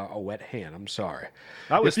joke about a wet hen. I'm sorry.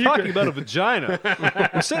 I was talking about a vagina.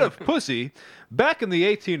 Instead of pussy, back in the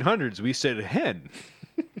 1800s, we said hen.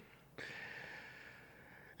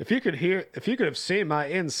 If you could have seen my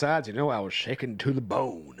insides, you know I was shaken to the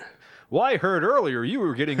bone. Well, I heard earlier you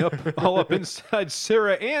were getting all up inside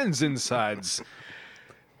Sarah Ann's insides.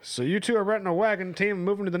 So you 2 are renting a wagon team and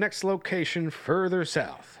moving to the next location further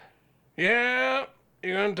south. Yeah,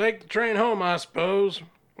 you're going to take the train home, I suppose.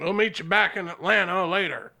 We'll meet you back in Atlanta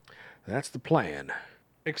later. That's the plan.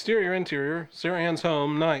 Exterior, interior, Sarah Ann's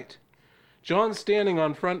home, night. John's standing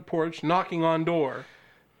on front porch, knocking on door.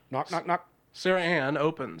 Knock, knock, knock. Sarah Ann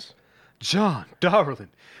opens. John, darling,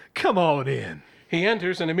 come on in. He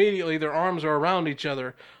enters, and immediately their arms are around each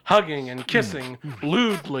other, hugging and kissing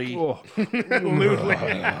lewdly. Lewdly.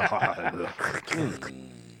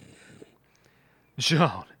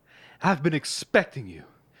 John, I've been expecting you.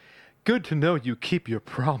 Good to know you keep your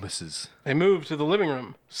promises. They move to the living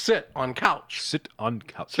room. Sit on couch. Sit on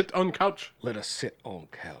couch. Sit on couch. Let us sit on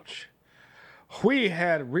couch. We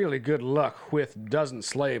had really good luck with dozen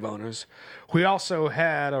slave owners. We also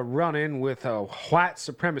had a run-in with a white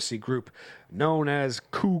supremacy group known as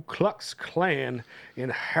Ku Klux Klan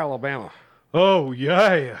in Alabama. Oh,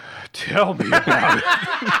 yeah. Tell me about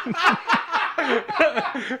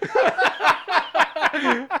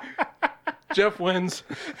it. Jeff wins.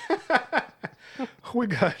 We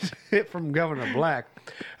got hit from Governor Black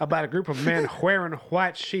about a group of men wearing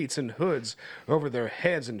white sheets and hoods over their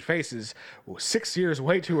heads and faces. Well, 6 years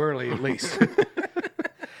way too early, at least.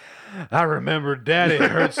 I remember Daddy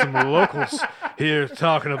heard some locals here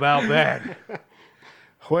talking about that.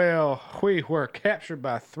 Well, we were captured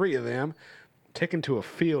by 3 of them, taken to a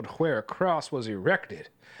field where a cross was erected.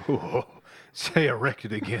 Ooh, say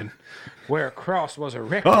erected again. Where a cross was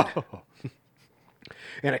erected. Oh.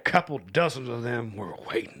 And a couple dozens of them were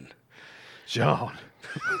waiting. John,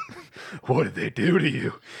 what did they do to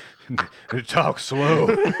you? Talk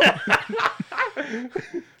slow.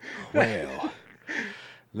 Well,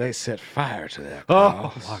 they set fire to that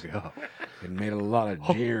cross. Oh, my God. And made a lot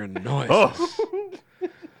of jeering noises. Oh.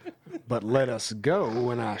 But let us go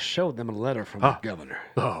when I showed them a letter from the governor.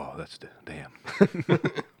 Oh, that's damn.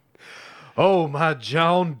 Oh, my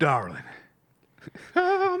John darling.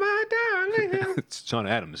 Oh, my darling. It's John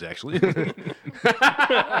Adams, actually. It's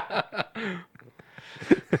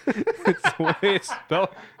the way it's spelled.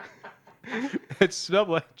 It's spelled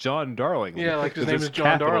like John Darling. Yeah, like his name There's is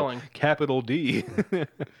John Darling. Capital D.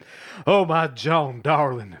 Oh, my John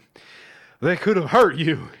darling. They could have hurt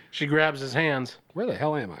you. She grabs his hands. Where the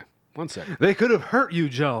hell am I? 1 second. They could have hurt you,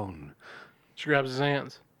 John. She grabs his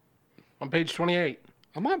hands. On page 28.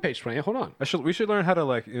 I'm on page 28. Hold on. We should learn how to,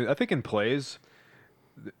 like, I think in plays,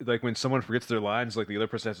 like when someone forgets their lines, like the other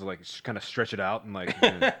person has to, like, kind of stretch it out and, like,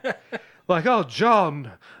 like, oh,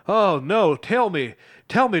 John. Oh, no. Tell me,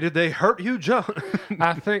 did they hurt you, John?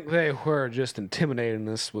 I think they were just intimidating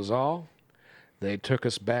us was all. They took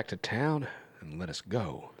us back to town and let us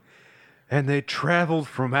go. And they traveled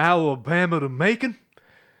from Alabama to Macon?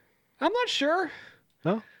 I'm not sure.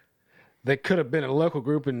 No? They could have been a local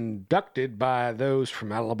group inducted by those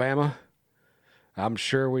from Alabama. I'm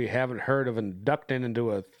sure we haven't heard of inducting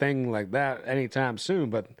into a thing like that anytime soon,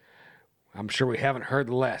 but I'm sure we haven't heard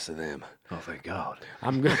the last of them. Oh, thank God.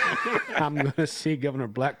 I'm gonna see Governor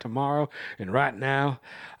Black tomorrow, and right now,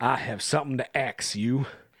 I have something to ask you.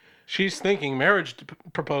 She's thinking marriage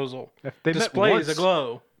proposal. They displays met once.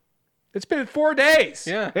 aglow. It's been 4 days.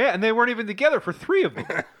 Yeah. Yeah, and they weren't even together for 3 of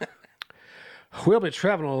them. We'll be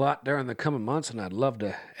traveling a lot during the coming months, and I'd love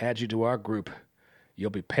to add you to our group. You'll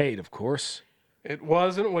be paid, of course. It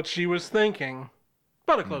wasn't what she was thinking,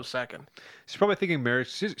 but a close second. She's probably thinking marriage.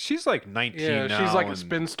 She's like 19 Yeah, now. she's like a and-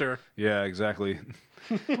 spinster. Yeah, exactly.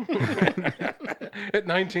 At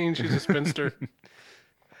 19, she's a spinster.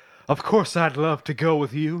 Of course I'd love to go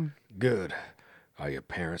with you. Good. Are your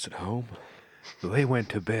parents at home? They went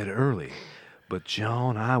to bed early. But,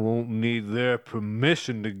 John, I won't need their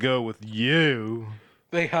permission to go with you.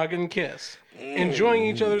 They hug and kiss, enjoying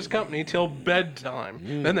each other's company till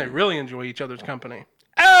bedtime. Then they really enjoy each other's company.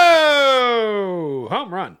 Oh!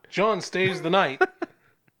 Home run. John stays the night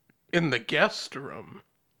in the guest room.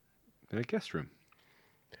 In a guest room.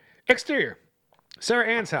 Exterior. Sarah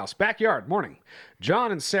Ann's house. Backyard. Morning.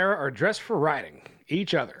 John and Sarah are dressed for riding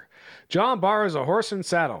each other. John borrows a horse and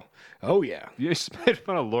saddle. Oh, yeah. You just made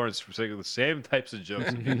fun of Lawrence for saying the same types of jokes.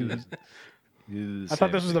 I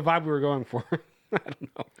thought this was the vibe we were going for. I don't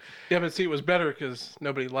know. Yeah, but see, it was better because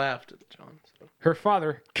nobody laughed at John. So. Her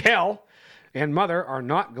father, Kel, and mother are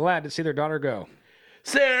not glad to see their daughter go.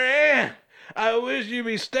 Sarah Ann, I wish you'd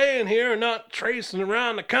be staying here and not tracing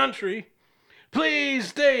around the country. Please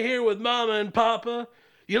stay here with Mama and Papa,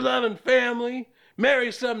 your loving family.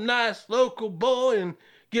 Marry some nice local boy and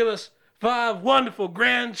give us 5 wonderful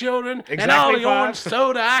grandchildren and all the 5. orange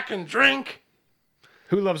soda I can drink.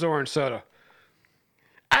 Who loves orange soda?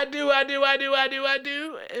 I do.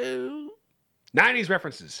 Ooh. 90s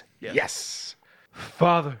references. Yes.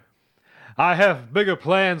 Father, I have bigger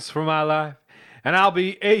plans for my life, and I'll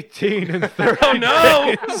be 18 in 30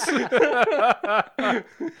 days.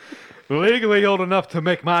 Legally old enough to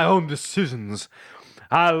make my own decisions.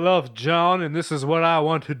 I love John, and this is what I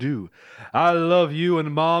want to do. I love you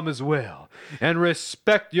and Mom as well, and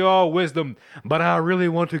respect your wisdom, but I really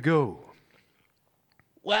want to go.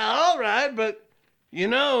 Well, all right, but you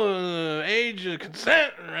know, the age of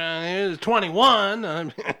consent around here is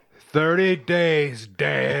 21. 30 days,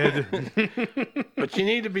 Dad. But you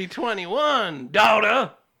need to be 21,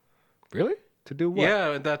 daughter. Really? To do what?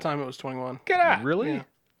 Yeah, at that time it was 21. Get out. Really? Yeah.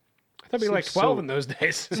 I thought it'd be like 12 in those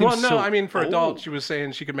days. Well, no, I mean, for adults, she was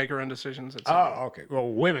saying she could make her own decisions. At some point. Okay.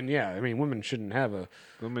 Well, women, yeah. I mean, women shouldn't have a...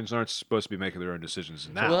 Women aren't supposed to be making their own decisions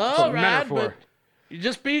now. Well, That's all what men right, are for. but you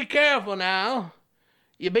just be careful now.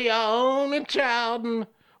 You be our only child, and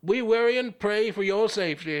we worry and pray for your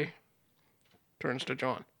safety. Turns to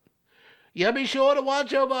John. You be sure to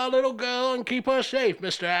watch over our little girl and keep her safe,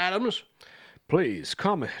 Mr. Adams. Please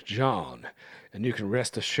call me John, and you can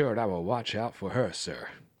rest assured I will watch out for her, sir.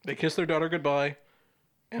 They kiss their daughter goodbye,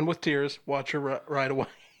 and with tears, watch her ride away.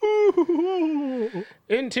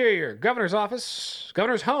 Interior, Governor's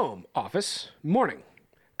home office, morning.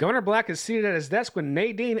 Governor Black is seated at his desk when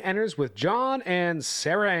Nadine enters with John and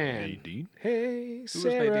Sarah Ann. Nadine? Hey, was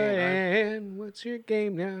Sarah Nadine? Ann, what's your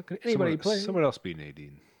game now? Can anybody play? Someone else be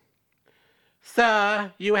Nadine.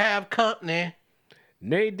 Sir, you have company.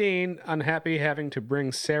 Nadine, unhappy having to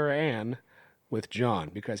bring Sarah Ann with John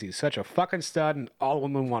because he's such a fucking stud and all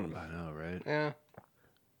women want him. I know, right? Yeah.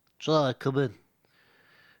 John, come in.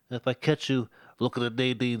 If I catch you looking at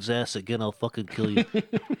Nadine's ass again, I'll fucking kill you.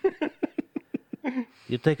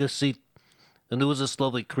 You take a seat. And who is this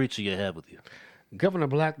lovely creature you have with you? Governor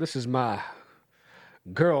Black, this is my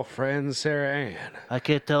girlfriend, Sarah Ann. I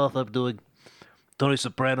can't tell if I'm doing Tony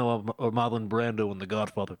Soprano or Marlon Brando in The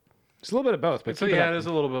Godfather. It's a little bit of both, but So keep it yeah, up. it is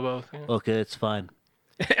a little bit of both. Yeah. Okay, it's fine.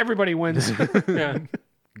 Everybody wins. Yeah.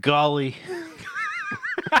 Golly.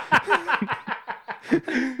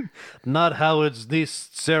 Not Howard's niece,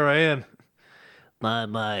 Sarah Ann.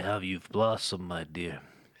 My, how you've blossomed, my dear.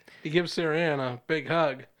 He gives Sarah Ann a big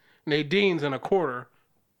hug. Nadine's in a quarter,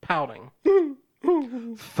 pouting.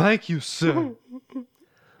 Thank you, sir.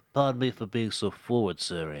 Pardon me for being so forward,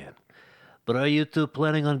 Sarah Ann. But are you two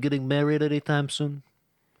planning on getting married anytime soon?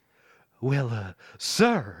 Well,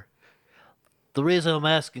 sir. The reason I'm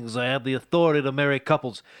asking is I have the authority to marry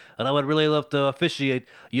couples, and I would really love to officiate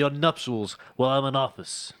your nuptials while I'm in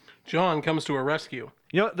office. John comes to her rescue.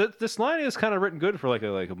 You know, this line is kind of written good for like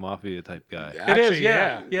a mafia type guy. It is,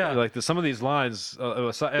 yeah. Like some of these lines,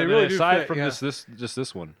 aside, They really do aside fit, from yeah.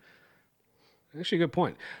 this one, Actually, a good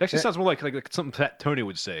point. it actually sounds more like something Fat Tony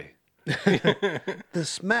would say.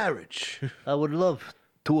 This marriage. I would love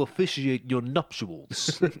to officiate your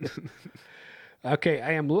nuptials. Okay,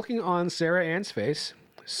 I am looking on Sarah Ann's face,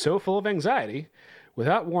 so full of anxiety.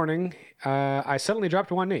 Without warning, I suddenly dropped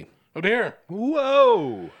to one knee. Oh dear.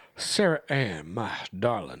 Whoa! Sarah Ann, my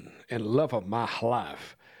darling, and love of my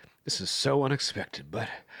life. This is so unexpected, but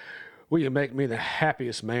will you make me the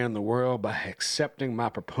happiest man in the world by accepting my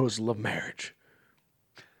proposal of marriage?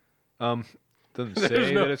 Doesn't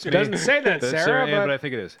say that it's me. Doesn't say that, That's Sarah, Ann, but I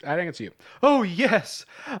think it is. I think it's you. Oh, yes.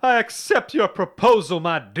 I accept your proposal,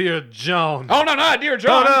 my dear John. Oh, no, dear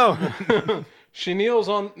John. Oh no! She kneels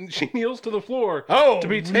to the floor Oh, to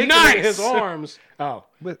be taken nice! in his arms. Oh,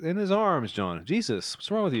 In his arms, John. Jesus, what's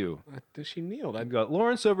wrong with you? she kneeled. I've got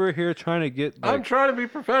Lawrence over here trying to get. I'm trying to be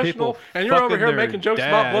professional, people and you're over fucking here their making jokes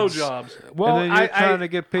about dads. blowjobs. Well, and then you're trying to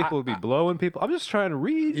get people to be blowing people. I'm just trying to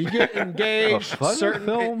read. You get engaged. A fun certain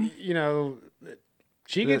film. You know,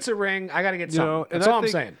 she gets a ring. I got to get You something. know, and That's all I I'm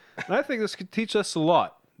think- saying. And I think this could teach us a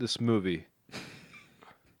lot. This movie.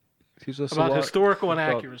 Teach us About a lot historical about-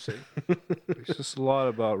 inaccuracy. Teach us a lot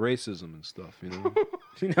about racism and stuff. You know.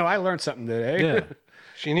 You know, I learned something today. Yeah.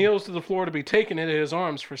 She kneels to the floor to be taken into his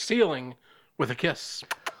arms for sealing with a kiss.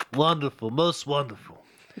 Wonderful, most wonderful.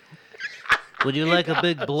 Would you like a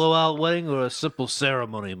big blowout wedding or a simple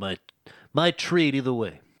ceremony? My treat either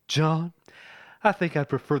way. John, I think I'd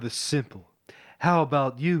prefer the simple. How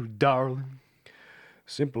about you, darling?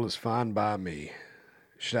 Simple is fine by me.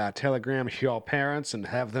 Should I telegram your parents and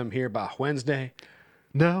have them here by Wednesday?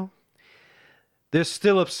 No. They're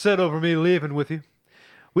still upset over me leaving with you.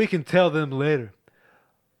 We can tell them later.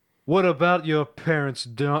 What about your parents,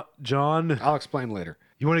 John? I'll explain later.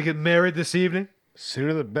 You want to get married this evening?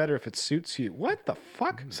 Sooner the better if it suits you. What the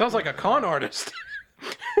fuck? Sounds like a con artist.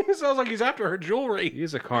 It sounds like he's after her jewelry.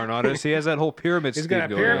 He's a con artist. He has that whole pyramid He's scheme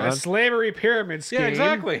got a, going on. slavery pyramid scheme. Yeah,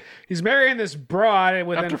 exactly. He's marrying this broad and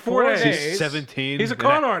within After 4 4 days. days. He's 17. He's a and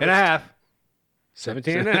con and artist. a half.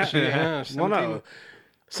 17 and a half. Yeah, Well, no.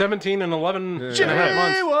 17 and 11 and a She half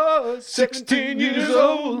months. was 16 years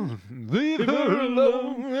old. Leave her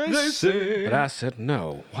alone, they say. But I said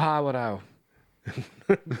no. Why would I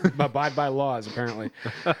abide by laws, apparently?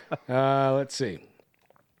 Let's see.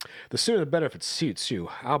 The sooner the better if it suits you.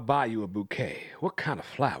 I'll buy you a bouquet. What kind of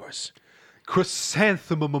flowers?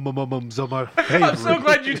 Chrysanthemums are my favorite. I'm so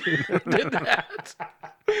glad you did that.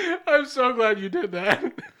 I'm so glad you did that.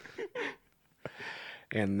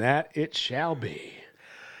 And that it shall be.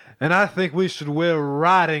 And I think we should wear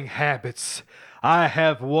riding habits. I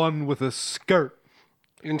have one with a skirt.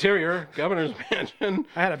 Interior, Governor's Mansion.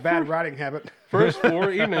 I had a bad riding habit. First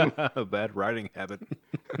floor, evening. A bad riding habit.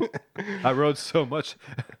 I rode so much,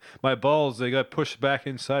 my balls, they got pushed back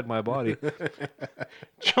inside my body.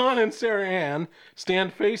 John and Sarah Ann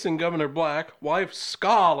stand facing Governor Black, wife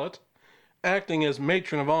Scarlett, acting as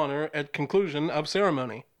matron of honor at conclusion of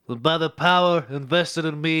ceremony. By the power invested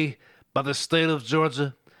in me by the state of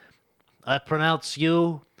Georgia, I pronounce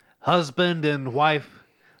you, husband and wife,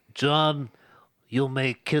 John, you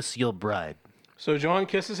may kiss your bride. So John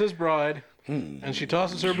kisses his bride, and she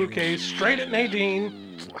tosses her bouquet straight at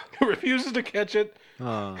Nadine, who refuses to catch it.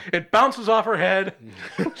 It bounces off her head.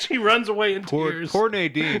 She runs away in tears. Poor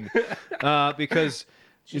Nadine, because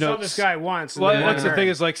She saw this guy once. And Well, then that's the married. thing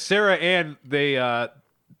is like Sarah Ann, they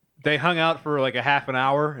hung out for like a half an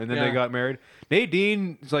hour and then they Yeah. got married.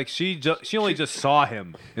 Nadine, like she only just saw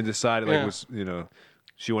him and decided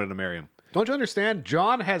she wanted to marry him. Don't you understand?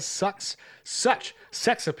 John has such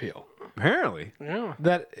sex appeal Apparently. Yeah.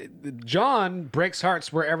 that John breaks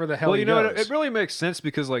hearts wherever the hell Well, he you know goes. what? It really makes sense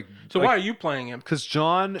because So why are you playing him? Because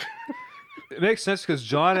John. It makes sense because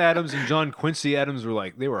John Adams and John Quincy Adams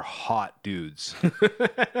they were hot dudes.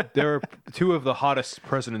 They were two of the hottest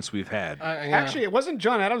presidents we've had. Actually, it wasn't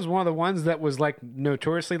John Adams one of the ones that was like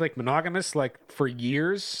notoriously like monogamous like for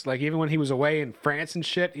years. Like even when he was away in France and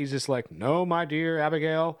shit, he's just like, no, my dear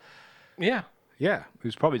Abigail. Yeah. Yeah. He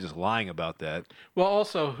was probably just lying about that. Well,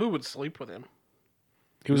 also, who would sleep with him?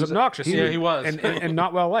 He was obnoxious. Yeah, he was. And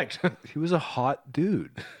not well liked. He was a hot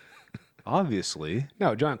dude. Obviously.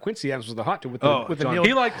 No, John Quincy Adams was the hot dude with the John Neil,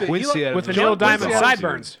 He liked to, Quincy Adams with the was Neil the Diamond hot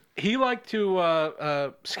sideburns. He liked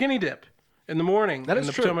to skinny dip in the morning That in is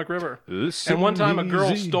the true. Potomac River. And one time a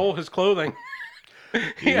girl stole his clothing.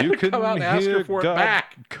 He had You to come out and ask her for it God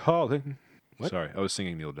back. calling. Sorry, I was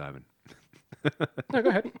singing Neil Diamond. No, go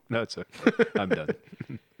ahead. No, it's okay. I'm done.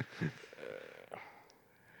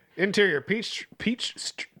 Interior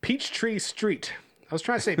Peachtree Street. I was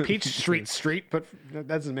trying to say Peach Street, but that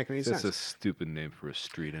doesn't make any That's sense. a stupid name for a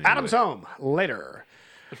street. Anyway. Adam's home later.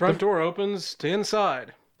 The front door opens to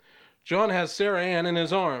inside. John has Sarah Ann in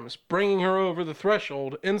his arms, bringing her over the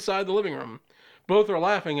threshold inside the living room. Both are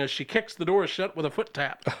laughing as she kicks the door shut with a foot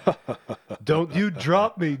tap. Don't you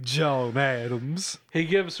drop me, John Adams. He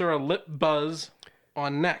gives her a lip buzz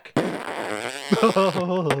on neck.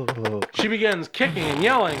 She begins kicking and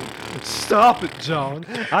yelling. Stop it, John.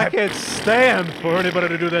 I can't stand for anybody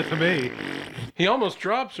to do that to me. He almost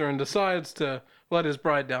drops her and decides to let his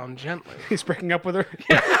bride down gently. He's breaking up with her.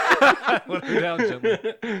 Let her down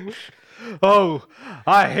gently. Oh,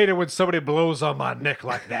 I hate it when somebody blows on my neck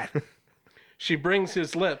like that. She brings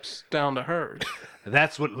his lips down to hers.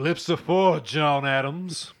 That's what lips are for, John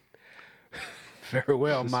Adams. Very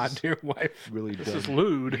well, my dear wife. Really This is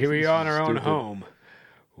lewd. Here we are in our own stupid. home.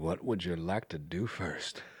 What would you like to do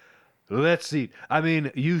first? Let's eat. I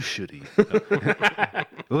mean, you should eat.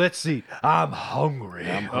 Let's eat. I'm hungry.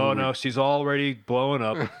 Oh no, she's already blowing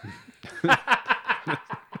up.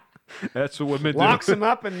 That's what women Locks do. him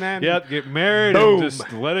up and then Yep, get married Boom. and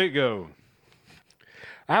just let it go.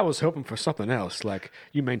 I was hoping for something else, like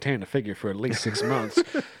you maintained a figure for at least 6 months.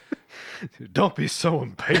 Don't be so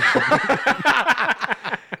impatient.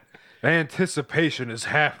 Anticipation is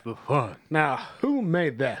half the fun. Now, who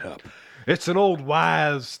made that up? It's an old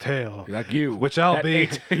wives' tale. Like you. Which I'll At be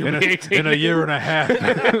 18, you'll be 18. in a year and a half.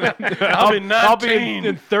 I'll be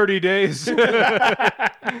in 30 days.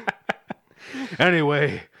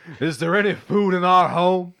 Anyway, is there any food in our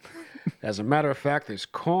home? As a matter of fact, there's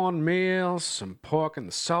cornmeal, some pork in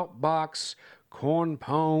the salt box, corn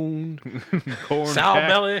pone, Corn Sow tack,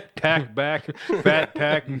 belly. tack back, fat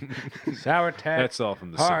tack. sour tack. That's all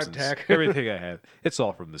from The hard Simpsons. tack. Everything I have. It's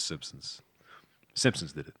all from The Simpsons.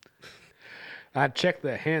 Simpsons did it. I checked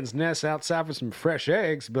the hen's nest outside for some fresh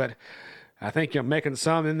eggs, but I think you're making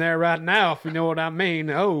some in there right now, if you know what I mean.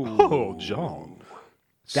 Oh, John.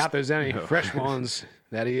 doubt there's any fresh ones,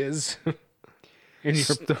 that is. In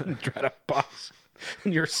your dry up box.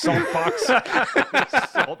 In your salt box.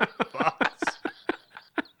 Salt box.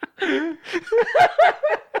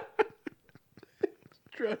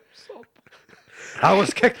 I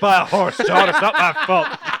was kicked by a horse, John. It's not my fault.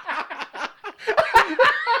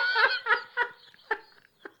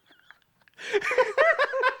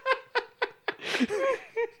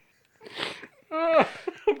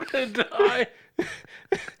 I'm gonna die.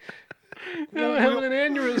 I'm having an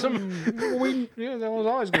aneurysm. That was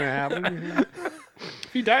always going to happen.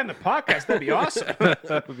 If you died in the podcast, that'd be awesome.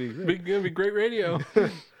 That would be great. It'd be great radio.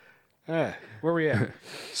 Where we at?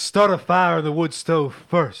 Start a fire in the wood stove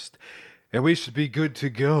first, and we should be good to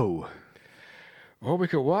go. Or we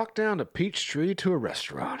could walk down to Peachtree to a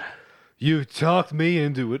restaurant. You talked me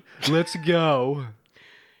into it. Let's go.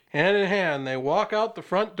 Hand in hand, they walk out the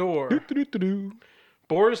front door.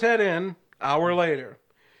 Boar's head in. Hour later,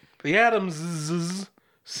 the Adamses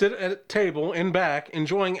sit at a table in back,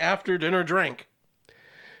 enjoying after-dinner drink.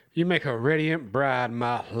 You make a radiant bride,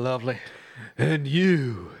 my lovely. And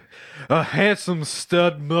you, A handsome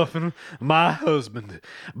stud muffin, my husband.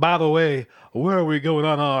 By the way, where are we going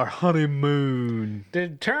on our honeymoon?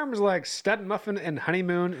 Did terms like stud muffin and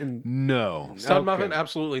honeymoon and No. Stud muffin?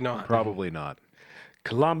 Absolutely not. Probably not.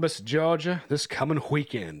 Columbus, Georgia, this coming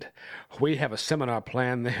weekend, we have a seminar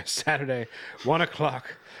planned there Saturday, 1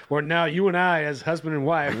 o'clock, where now you and I, as husband and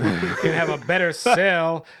wife, can have a better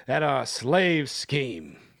sell at our slave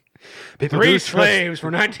scheme. People 3 do slaves for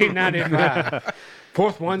 $19.95.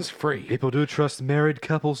 4th one's free. People do trust married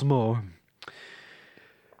couples more.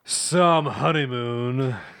 Some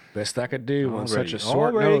honeymoon. Best I could do on such a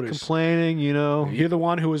short already notice. complaining, you know. You're the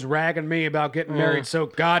one who was ragging me about getting married so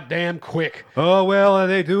goddamn quick. Oh, well,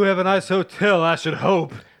 they do have a nice hotel, I should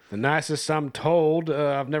hope. The nicest I'm told.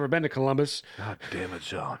 I've never been to Columbus. God damn it,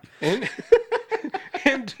 John.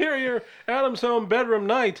 Interior Adam's home bedroom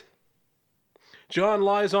night. John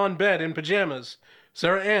lies on bed in pajamas.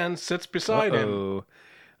 Sarah Ann sits beside him.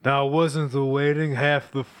 Now, wasn't the waiting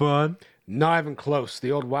half the fun? Not even close.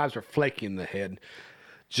 The old wives are flaky in the head.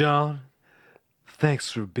 John,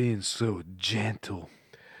 thanks for being so gentle.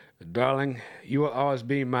 Darling, you will always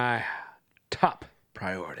be my top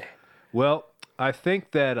priority. Well, I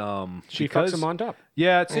think that She because- fucks him on top.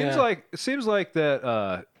 Yeah, it seems Yeah. like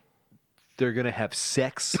that they're gonna have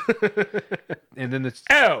sex, and then it's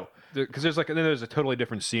because there's a totally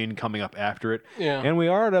different scene coming up after it. Yeah. and we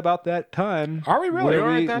are at about that time. Are we really? Where We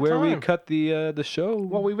are we at that where we time. cut the show?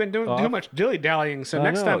 Well, we've been doing off. too much dilly-dallying, so I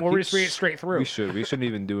next know, time we'll keep just read it straight through. We shouldn't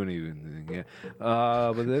even do anything. Yeah,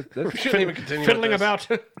 but that's We shouldn't even continue Fiddling with this.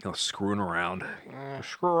 about. screwing around.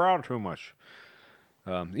 Screw around too much.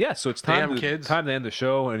 Yeah, so it's time Damn to, kids. time to end the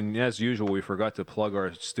show, and as usual, we forgot to plug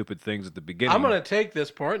our stupid things at the beginning. I'm going to take this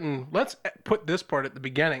part and let's put this part at the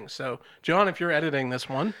beginning. So, John, if you're editing this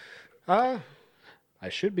one. I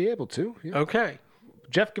should be able to. Yeah. Okay.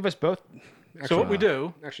 Jeff, give us both. So what we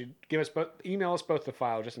do. Actually, give us both. Email us both the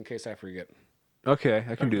file just in case I forget. Okay,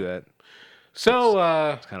 I can do that. So,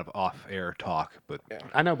 It's kind of off-air talk, but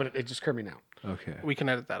I know, but it just occurred to me now. okay. we can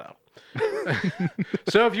edit that out.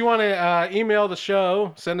 So if you want to email the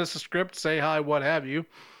show, send us a script, say hi, what have you,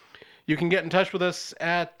 you can get in touch with us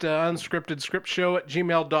at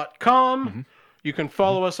unscriptedscriptshow@gmail.com. Mm-hmm. You can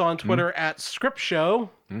follow us on Twitter at scriptshow.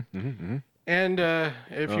 And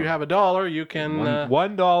if you have $1, you can...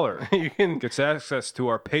 $1 you can gets access to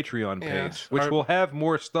our Patreon page, Yes, which our- will have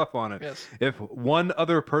more stuff on it. Yes. If one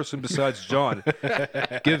other person besides John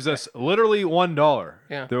gives us literally $1,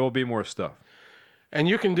 Yeah. there will be more stuff. And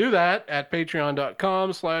you can do that at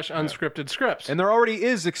patreon.com/unscriptedscripts. And there already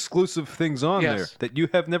is exclusive things on Yes. there that you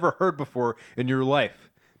have never heard before in your life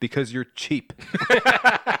because you're cheap.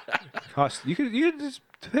 You could just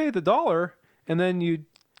pay the $1 and then you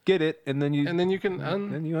get it and then you can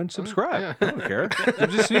then you unsubscribe. Yeah. I don't care. It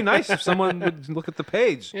would just be nice if someone would look at the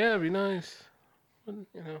page. Yeah, it'd be nice. You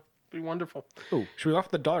know, be wonderful. Oh, should we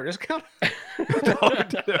offer the $1 discount?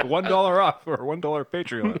 $1 off or $1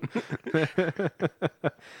 Patreon.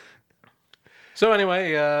 So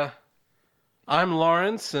anyway, I'm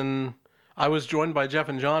Lawrence, and I was joined by Jeff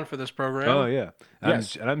and John for this program. Oh yeah.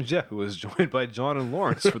 Yes. And I'm Jeff, who was joined by John and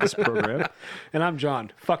Lawrence for this program. And I'm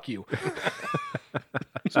John. Fuck you.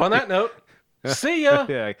 So on that note, see ya.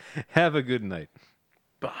 Yeah. Have a good night.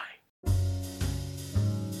 Bye.